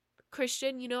 I'm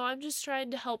Christian, I'm just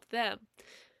trying to help them.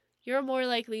 You're more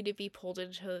likely to be pulled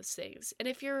into those things. And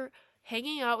if you're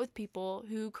hanging out with people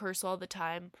who curse all the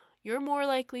time, you're more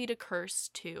likely to curse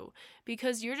too,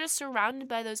 because you're just surrounded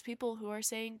by those people who are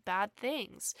saying bad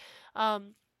things.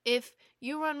 If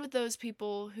you run with those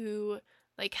people who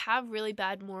like have really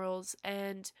bad morals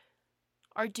and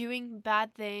are doing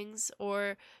bad things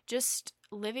or just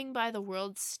living by the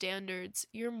world's standards,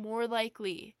 you're more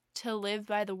likely to live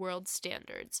by the world's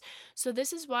standards. So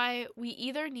this is why we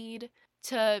either need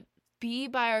to be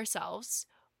by ourselves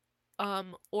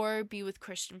or be with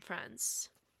Christian friends.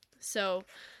 So,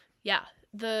 yeah,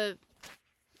 the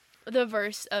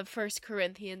verse of 1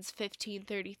 Corinthians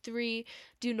 15:33,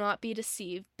 do not be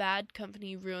deceived, bad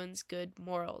company ruins good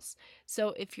morals.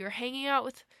 So if you're hanging out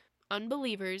with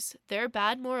unbelievers, their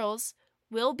bad morals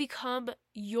will become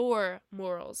your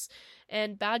morals,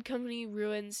 and bad company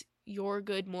ruins your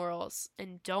good morals.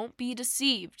 And don't be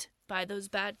deceived by those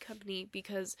bad company,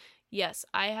 because yes,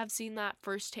 I have seen that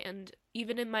firsthand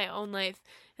even in my own life,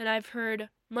 and I've heard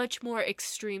much more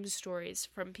extreme stories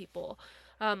from people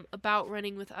about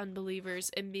running with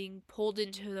unbelievers and being pulled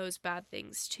into those bad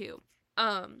things too.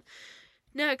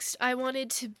 Next, I wanted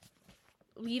to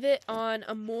leave it on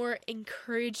a more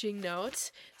encouraging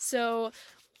note. So,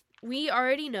 we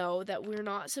already know that we're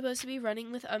not supposed to be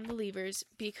running with unbelievers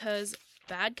because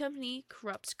bad company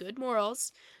corrupts good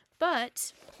morals,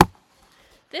 but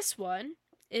this one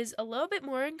is a little bit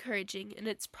more encouraging, and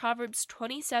it's Proverbs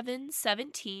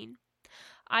 27:17.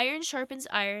 Iron sharpens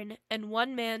iron, and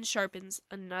one man sharpens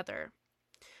another.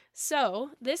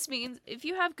 So, this means if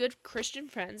you have good Christian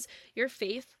friends, your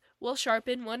faith will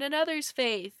sharpen one another's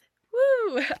faith.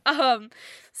 Woo!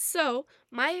 So,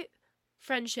 my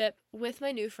friendship with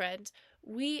my new friend,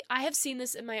 I have seen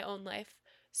this in my own life.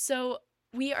 So,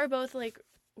 we're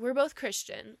both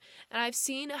Christian, and I've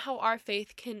seen how our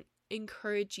faith can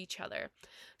encourage each other.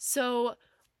 So,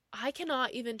 I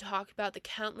cannot even talk about the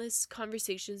countless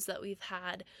conversations that we've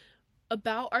had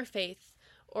about our faith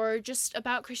or just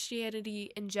about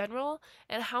Christianity in general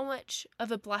and how much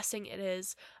of a blessing it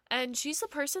is. And she's the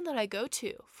person that I go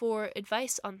to for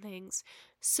advice on things.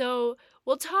 So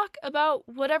we'll talk about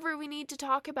whatever we need to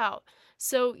talk about.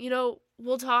 So,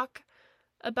 we'll talk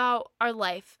about our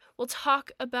life. We'll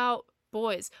talk about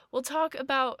boys. We'll talk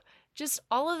about just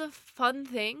all of the fun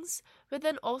things, but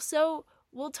then also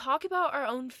we'll talk about our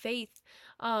own faith.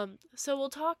 So we'll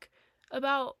talk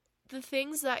about the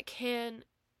things that can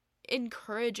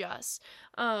encourage us.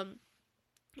 And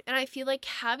I feel like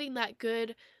having that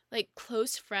good,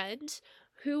 close friend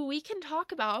who we can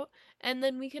talk about, and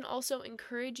then we can also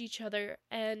encourage each other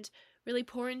and really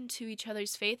pour into each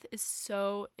other's faith is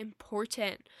so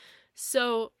important.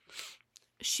 So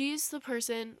she's the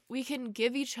person we can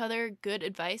give each other good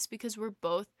advice because we're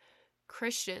both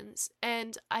Christians,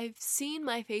 and I've seen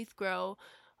my faith grow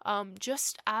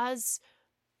just as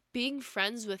being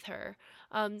friends with her,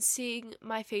 seeing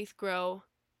my faith grow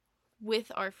with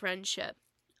our friendship.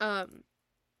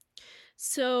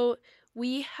 So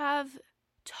we have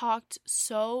talked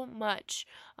so much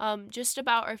just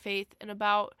about our faith and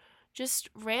about just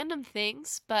random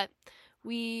things, but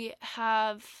we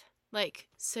have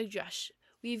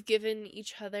we've given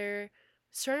each other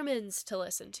sermons to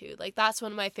listen to. That's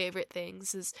one of my favorite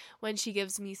things is when she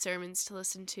gives me sermons to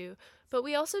listen to. But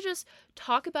we also just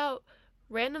talk about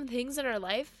random things in our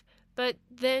life, but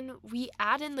then we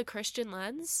add in the Christian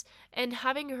lens, and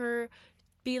having her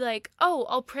be like, oh,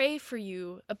 I'll pray for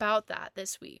you about that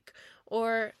this week.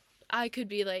 Or I could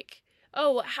be like,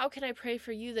 oh, how can I pray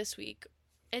for you this week?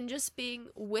 And just being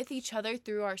with each other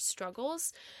through our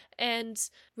struggles and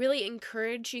really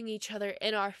encouraging each other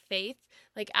in our faith,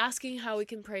 asking how we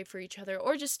can pray for each other,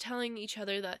 or just telling each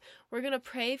other that we're going to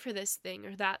pray for this thing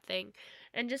or that thing,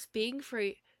 and just being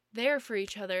there for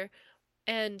each other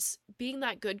and being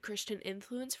that good Christian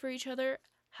influence for each other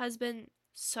has been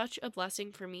such a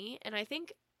blessing for me, and I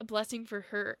think a blessing for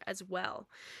her as well.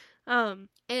 And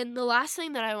the last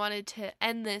thing that I wanted to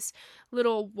end this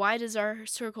little why does our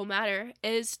circle matter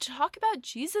is to talk about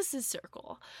Jesus's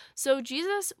circle. So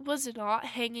Jesus was not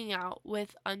hanging out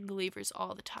with unbelievers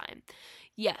all the time.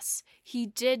 Yes, he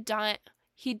did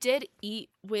eat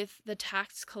with the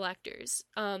tax collectors.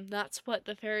 That's what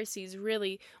the Pharisees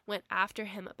really went after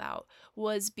him about,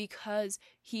 was because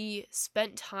he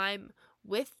spent time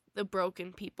with the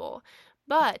broken people.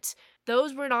 But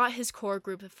those were not his core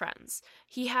group of friends.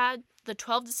 He had the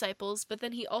 12 disciples, but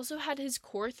then he also had his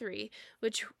core 3,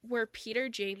 which were Peter,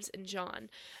 James, and John.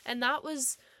 And that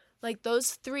was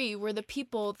those 3 were the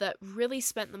people that really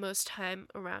spent the most time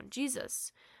around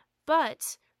Jesus.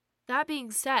 But that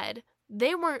being said,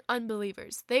 they weren't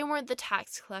unbelievers. They weren't the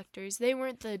tax collectors. They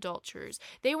weren't the adulterers.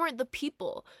 They weren't the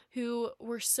people who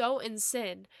were so in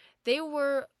sin they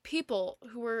were people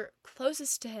who were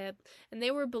closest to him, and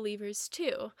they were believers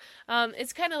too.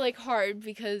 It's kind of like hard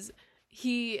because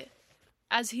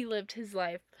as he lived his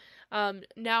life,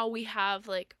 now we have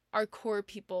like our core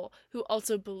people who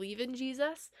also believe in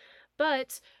Jesus,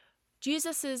 but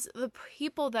the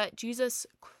people that Jesus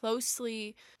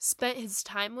closely spent his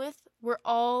time with were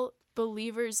all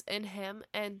believers in him,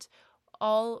 and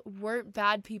all weren't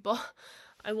bad people.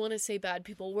 I want to say bad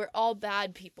people. We're all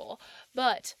bad people,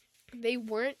 but they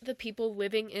weren't the people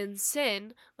living in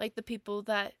sin like the people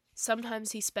that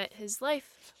sometimes he spent his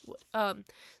life,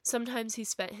 sometimes he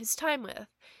spent his time with.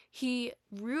 He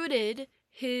rooted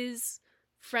his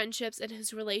friendships and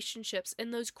his relationships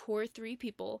in those core three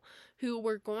people who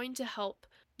were going to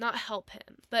not help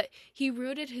him, but he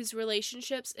rooted his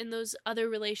relationships in those other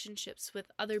relationships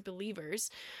with other believers,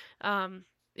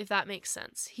 if that makes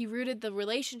sense. He rooted the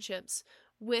relationships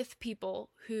with people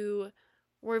who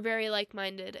were very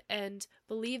like-minded and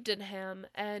believed in him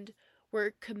and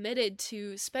were committed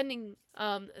to spending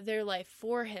their life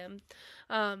for him.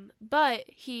 But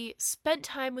he spent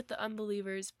time with the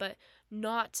unbelievers, but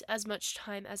not as much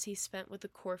time as he spent with the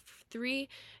core three.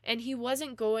 And he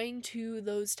wasn't going to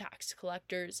those tax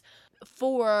collectors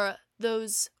for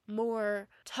those more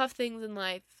tough things in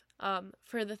life,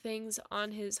 for the things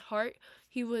on his heart.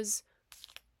 He was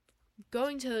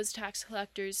going to those tax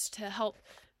collectors to help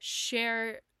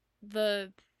share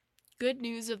the good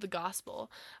news of the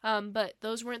gospel. But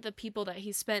those weren't the people that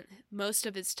he spent most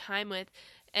of his time with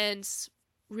and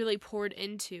really poured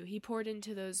into. He poured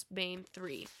into those main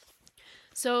three.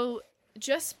 So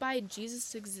just by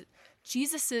Jesus's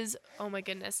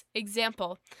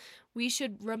example, we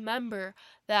should remember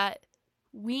that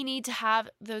we need to have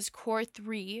those core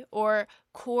three or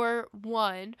core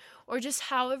one, or just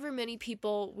however many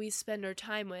people we spend our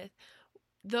time with.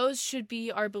 Those should be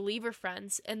our believer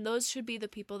friends, and those should be the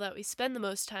people that we spend the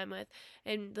most time with,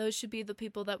 and those should be the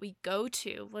people that we go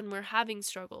to when we're having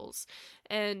struggles,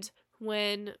 and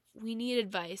when we need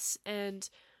advice, and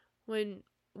when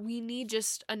we need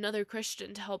just another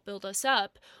Christian to help build us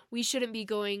up. We shouldn't be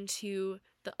going to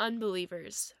the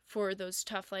unbelievers for those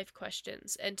tough life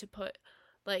questions and to put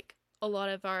like a lot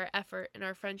of our effort and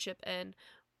our friendship in.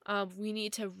 We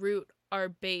need to root our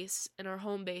base, and our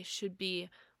home base should be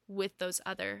with those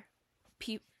other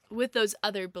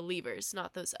believers,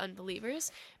 not those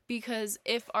unbelievers, because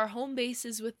if our home base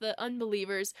is with the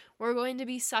unbelievers, we're going to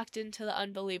be sucked into the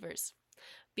unbelievers,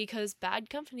 because bad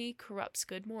company corrupts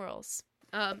good morals.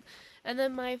 And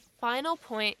then my final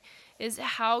point is,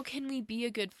 how can we be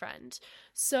a good friend?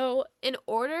 So in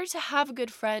order to have a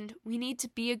good friend, we need to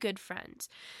be a good friend.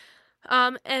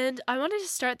 And I wanted to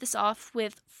start this off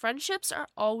with, friendships are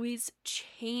always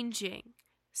changing.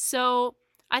 So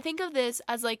I think of this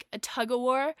as like a tug of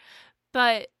war,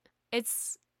 but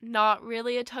it's not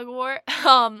really a tug of war.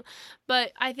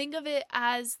 But I think of it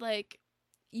as like,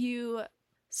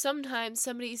 sometimes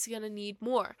somebody's going to need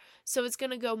more. So it's going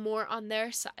to go more on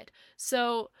their side.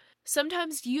 So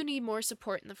sometimes you need more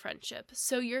support in the friendship.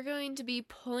 So you're going to be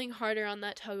pulling harder on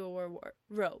that tug of war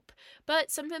rope. But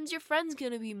sometimes your friend's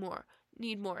going to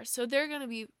need more. So they're going to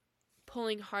be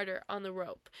pulling harder on the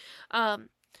rope.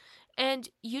 And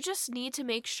you just need to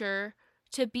make sure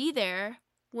to be there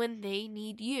when they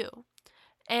need you.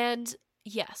 And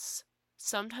yes,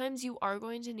 sometimes you are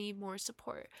going to need more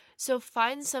support. So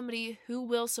find somebody who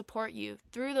will support you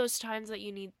through those times that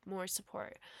you need more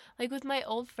support. Like with my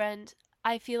old friend,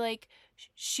 I feel like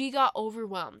she got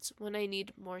overwhelmed when I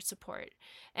need more support.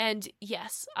 And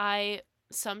yes,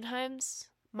 sometimes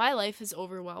my life is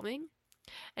overwhelming.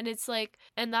 And it's like,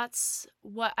 and that's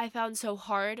what I found so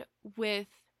hard with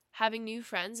having new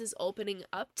friends, is opening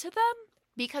up to them,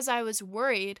 because I was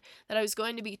worried that I was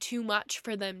going to be too much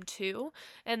for them too,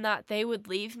 and that they would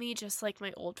leave me just like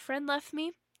my old friend left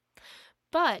me.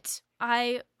 But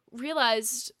I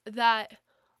realized that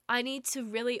I need to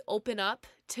really open up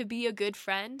to be a good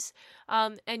friend,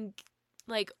 and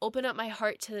like open up my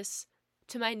heart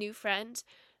to my new friend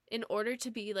in order to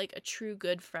be like a true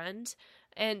good friend.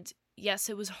 And yes,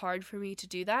 it was hard for me to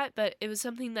do that, but it was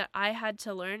something that I had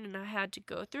to learn and I had to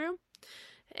go through.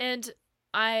 And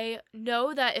I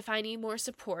know that if I need more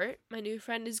support, my new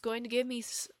friend is going to give me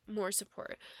more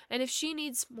support. And if she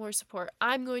needs more support,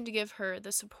 I'm going to give her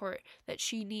the support that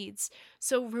she needs.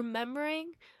 So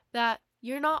remembering that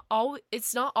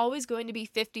it's not always going to be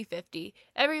 50-50.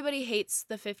 Everybody hates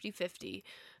the 50-50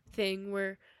 thing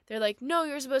where they're like, no,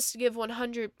 you're supposed to give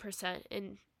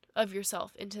 100% of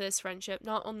yourself into this friendship,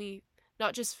 not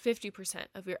just 50%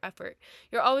 of your effort.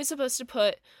 You're always supposed to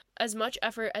put as much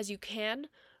effort as you can,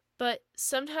 but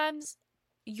sometimes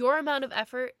your amount of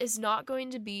effort is not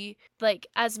going to be like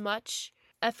as much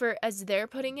effort as they're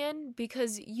putting in,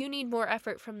 because you need more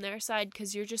effort from their side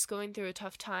because you're just going through a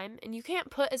tough time and you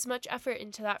can't put as much effort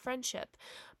into that friendship.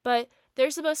 But they're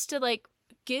supposed to like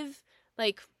give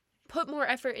like put more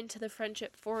effort into the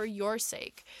friendship for your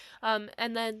sake. And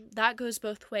then that goes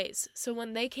both ways. So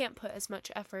when they can't put as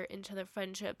much effort into the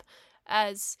friendship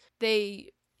as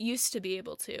they used to be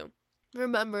able to,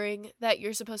 remembering that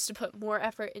you're supposed to put more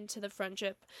effort into the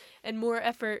friendship and more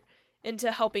effort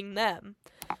into helping them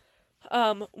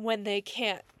when they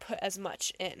can't put as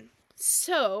much in.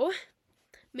 So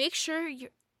make sure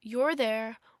you're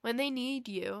there when they need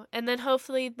you, and then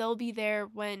hopefully they'll be there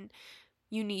when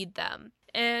you need them.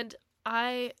 And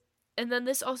then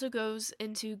this also goes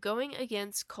into going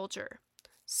against culture.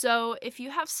 So if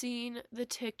you have seen the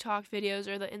TikTok videos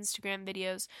or the Instagram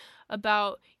videos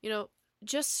about,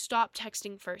 just stop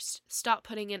texting first. Stop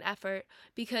putting in effort,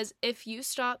 because if you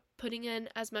stop putting in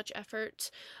as much effort,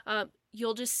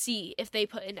 you'll just see if they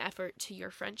put in effort to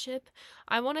your friendship.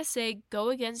 I want to say go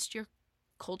against your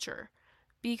culture,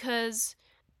 because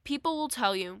people will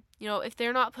tell you, if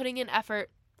they're not putting in effort,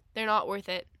 they're not worth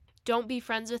it. Don't be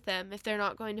friends with them if they're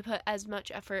not going to put as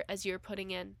much effort as you're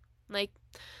putting in.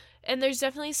 And there's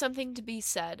definitely something to be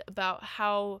said about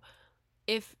how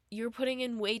if you're putting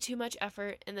in way too much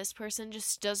effort and this person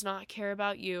just does not care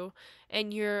about you,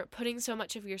 and you're putting so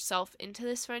much of yourself into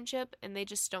this friendship and they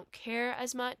just don't care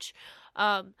as much,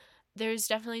 there's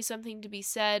definitely something to be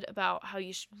said about how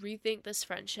you should rethink this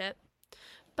friendship.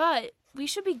 But we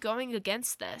should be going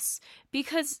against this,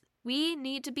 because we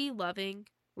need to be loving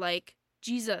like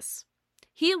Jesus.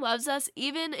 He loves us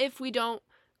even if we don't,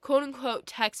 quote unquote,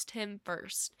 text him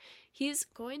first. He's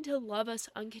going to love us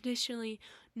unconditionally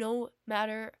no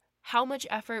matter how much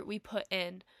effort we put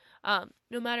in.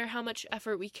 No matter how much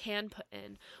effort we can put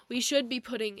in. We should be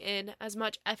putting in as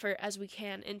much effort as we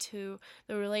can into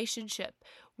the relationship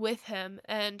with him,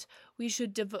 and we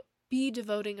should be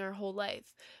devoting our whole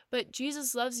life. But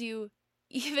Jesus loves you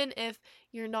even if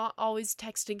you're not always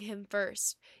texting him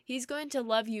first. He's going to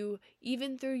love you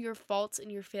even through your faults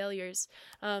and your failures.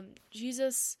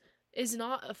 Jesus is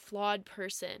not a flawed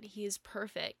person. He is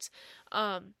perfect.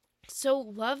 So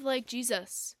love like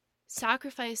Jesus.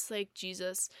 Sacrifice like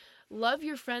Jesus. Love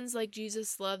your friends like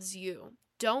Jesus loves you.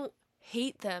 Don't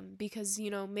hate them because,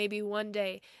 maybe one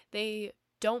day they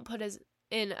don't put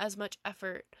in as much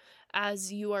effort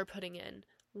as you are putting in.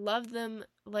 Love them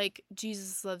like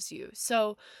Jesus loves you.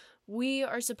 So we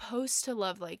are supposed to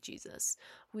love like Jesus.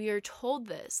 We are told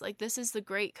this. Like, this is the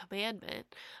great commandment.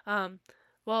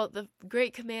 Well, the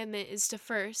great commandment is to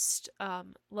first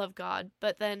love God,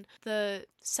 but then the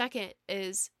second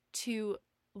is to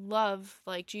love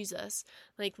like Jesus.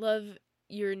 Like, love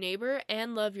your neighbor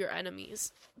and love your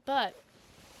enemies. But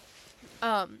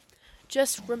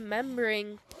just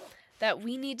remembering that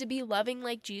we need to be loving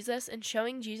like Jesus and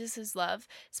showing Jesus' love,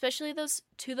 especially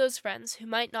those friends who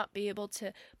might not be able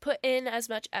to put in as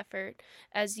much effort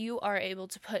as you are able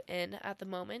to put in at the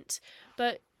moment.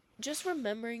 But just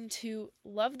remembering to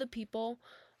love the people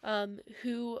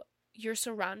who you're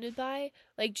surrounded by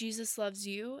like Jesus loves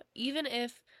you, even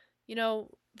if,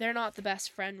 they're not the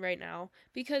best friend right now,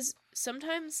 because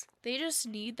sometimes they just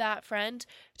need that friend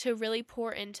to really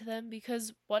pour into them,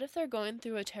 because what if they're going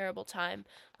through a terrible time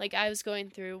like I was going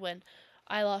through when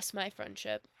I lost my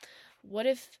friendship? What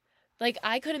if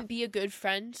I couldn't be a good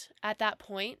friend at that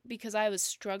point because I was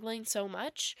struggling so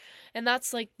much? And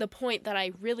that's the point that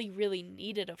I really, really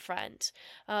needed a friend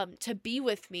to be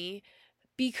with me,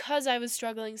 because I was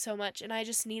struggling so much and I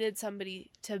just needed somebody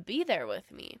to be there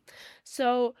with me.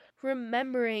 So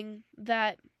remembering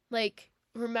that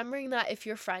if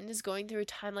your friend is going through a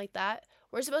time like that,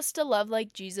 we're supposed to love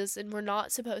like Jesus, and we're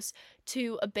not supposed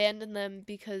to abandon them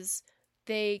because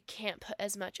they can't put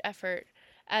as much effort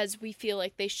as we feel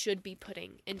like they should be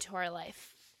putting into our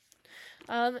life.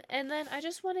 And then I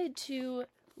just wanted to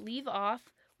leave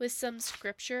off with some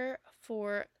scripture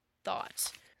for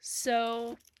thought.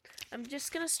 So I'm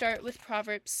just going to start with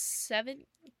Proverbs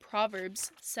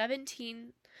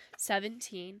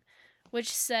 17:17,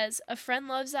 which says, "A friend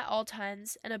loves at all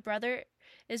times, and a brother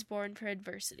is born for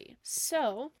adversity."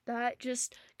 So that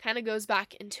just kind of goes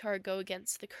back into our go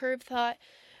against the curve thought.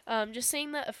 Just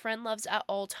saying that a friend loves at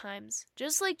all times,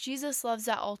 just like Jesus loves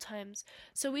at all times.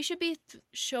 So we should be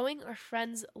showing our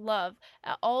friends love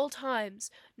at all times,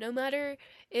 no matter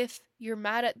if you're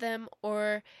mad at them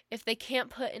or if they can't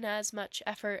put in as much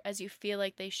effort as you feel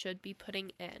like they should be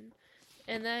putting in.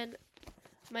 And then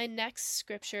my next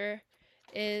scripture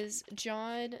is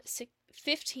John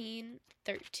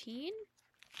 15:13.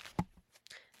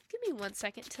 give me 1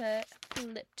 second to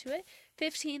flip to it.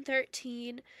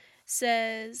 15:13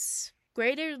 says,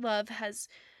 greater love has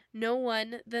no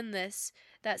one than this,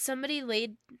 that someone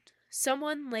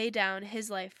lay down his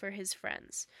life for his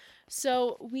friends.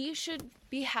 So we should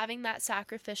be having that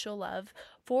sacrificial love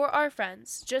for our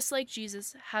friends, just like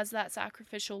Jesus has that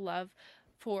sacrificial love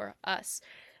for us.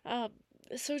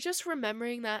 So just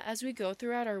remembering that as we go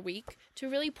throughout our week, to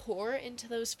really pour into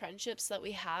those friendships that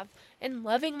we have and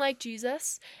loving like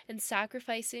Jesus and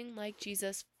sacrificing like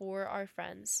Jesus for our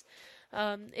friends.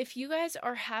 If you guys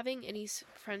are having any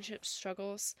friendship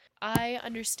struggles, I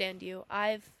understand you.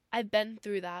 I've been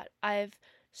through that. I've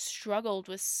struggled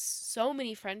with so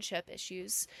many friendship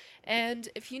issues. And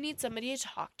if you need somebody to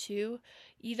talk to,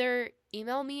 either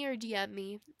email me or DM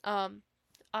me.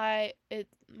 My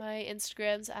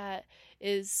Instagram's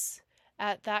is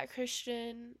at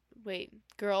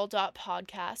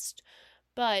girl.podcast.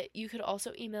 But you could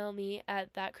also email me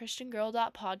at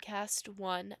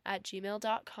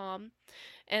thatchristiangirl.podcast1@gmail.com,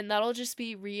 and that'll just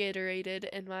be reiterated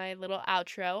in my little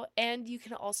outro. And you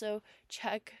can also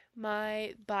check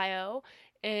my bio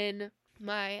in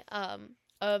my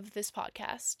of this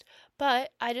podcast.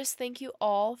 But I just thank you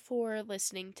all for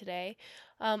listening today.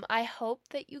 I hope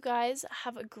that you guys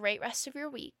have a great rest of your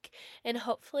week, and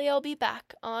hopefully I'll be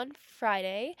back on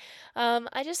Friday.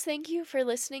 I just thank you for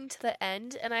listening to the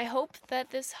end, and I hope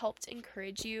that this helped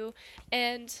encourage you.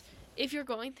 And if you're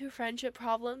going through friendship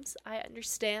problems, I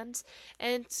understand.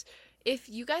 And if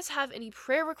you guys have any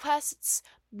prayer requests,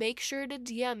 make sure to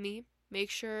DM me. Make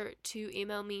sure to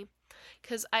email me,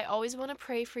 because I always want to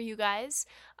pray for you guys.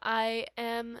 I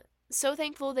am so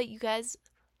thankful that you guys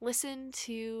listen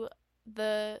to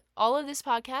all of this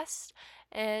podcast,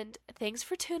 and thanks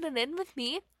for tuning in with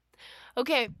me.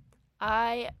 Okay,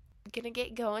 I'm gonna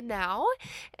get going now,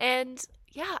 and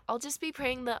yeah, I'll just be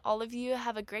praying that all of you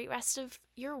have a great rest of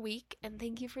your week, and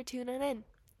thank you for tuning in.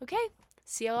 Okay,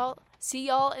 see y'all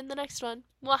in the next one.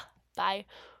 Mwah. Bye.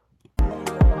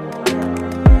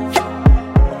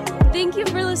 Thank you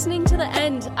for listening to the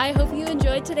end. I hope you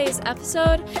enjoyed today's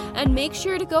episode, and make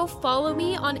sure to go follow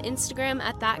me on Instagram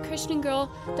at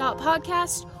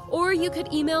thatchristiangirl.podcast, or you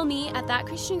could email me at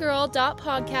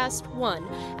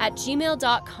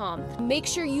thatchristiangirl.podcast1@gmail.com. Make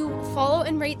sure you follow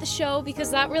and rate the show,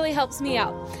 because that really helps me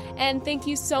out. And thank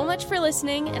you so much for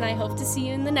listening, and I hope to see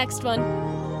you in the next one.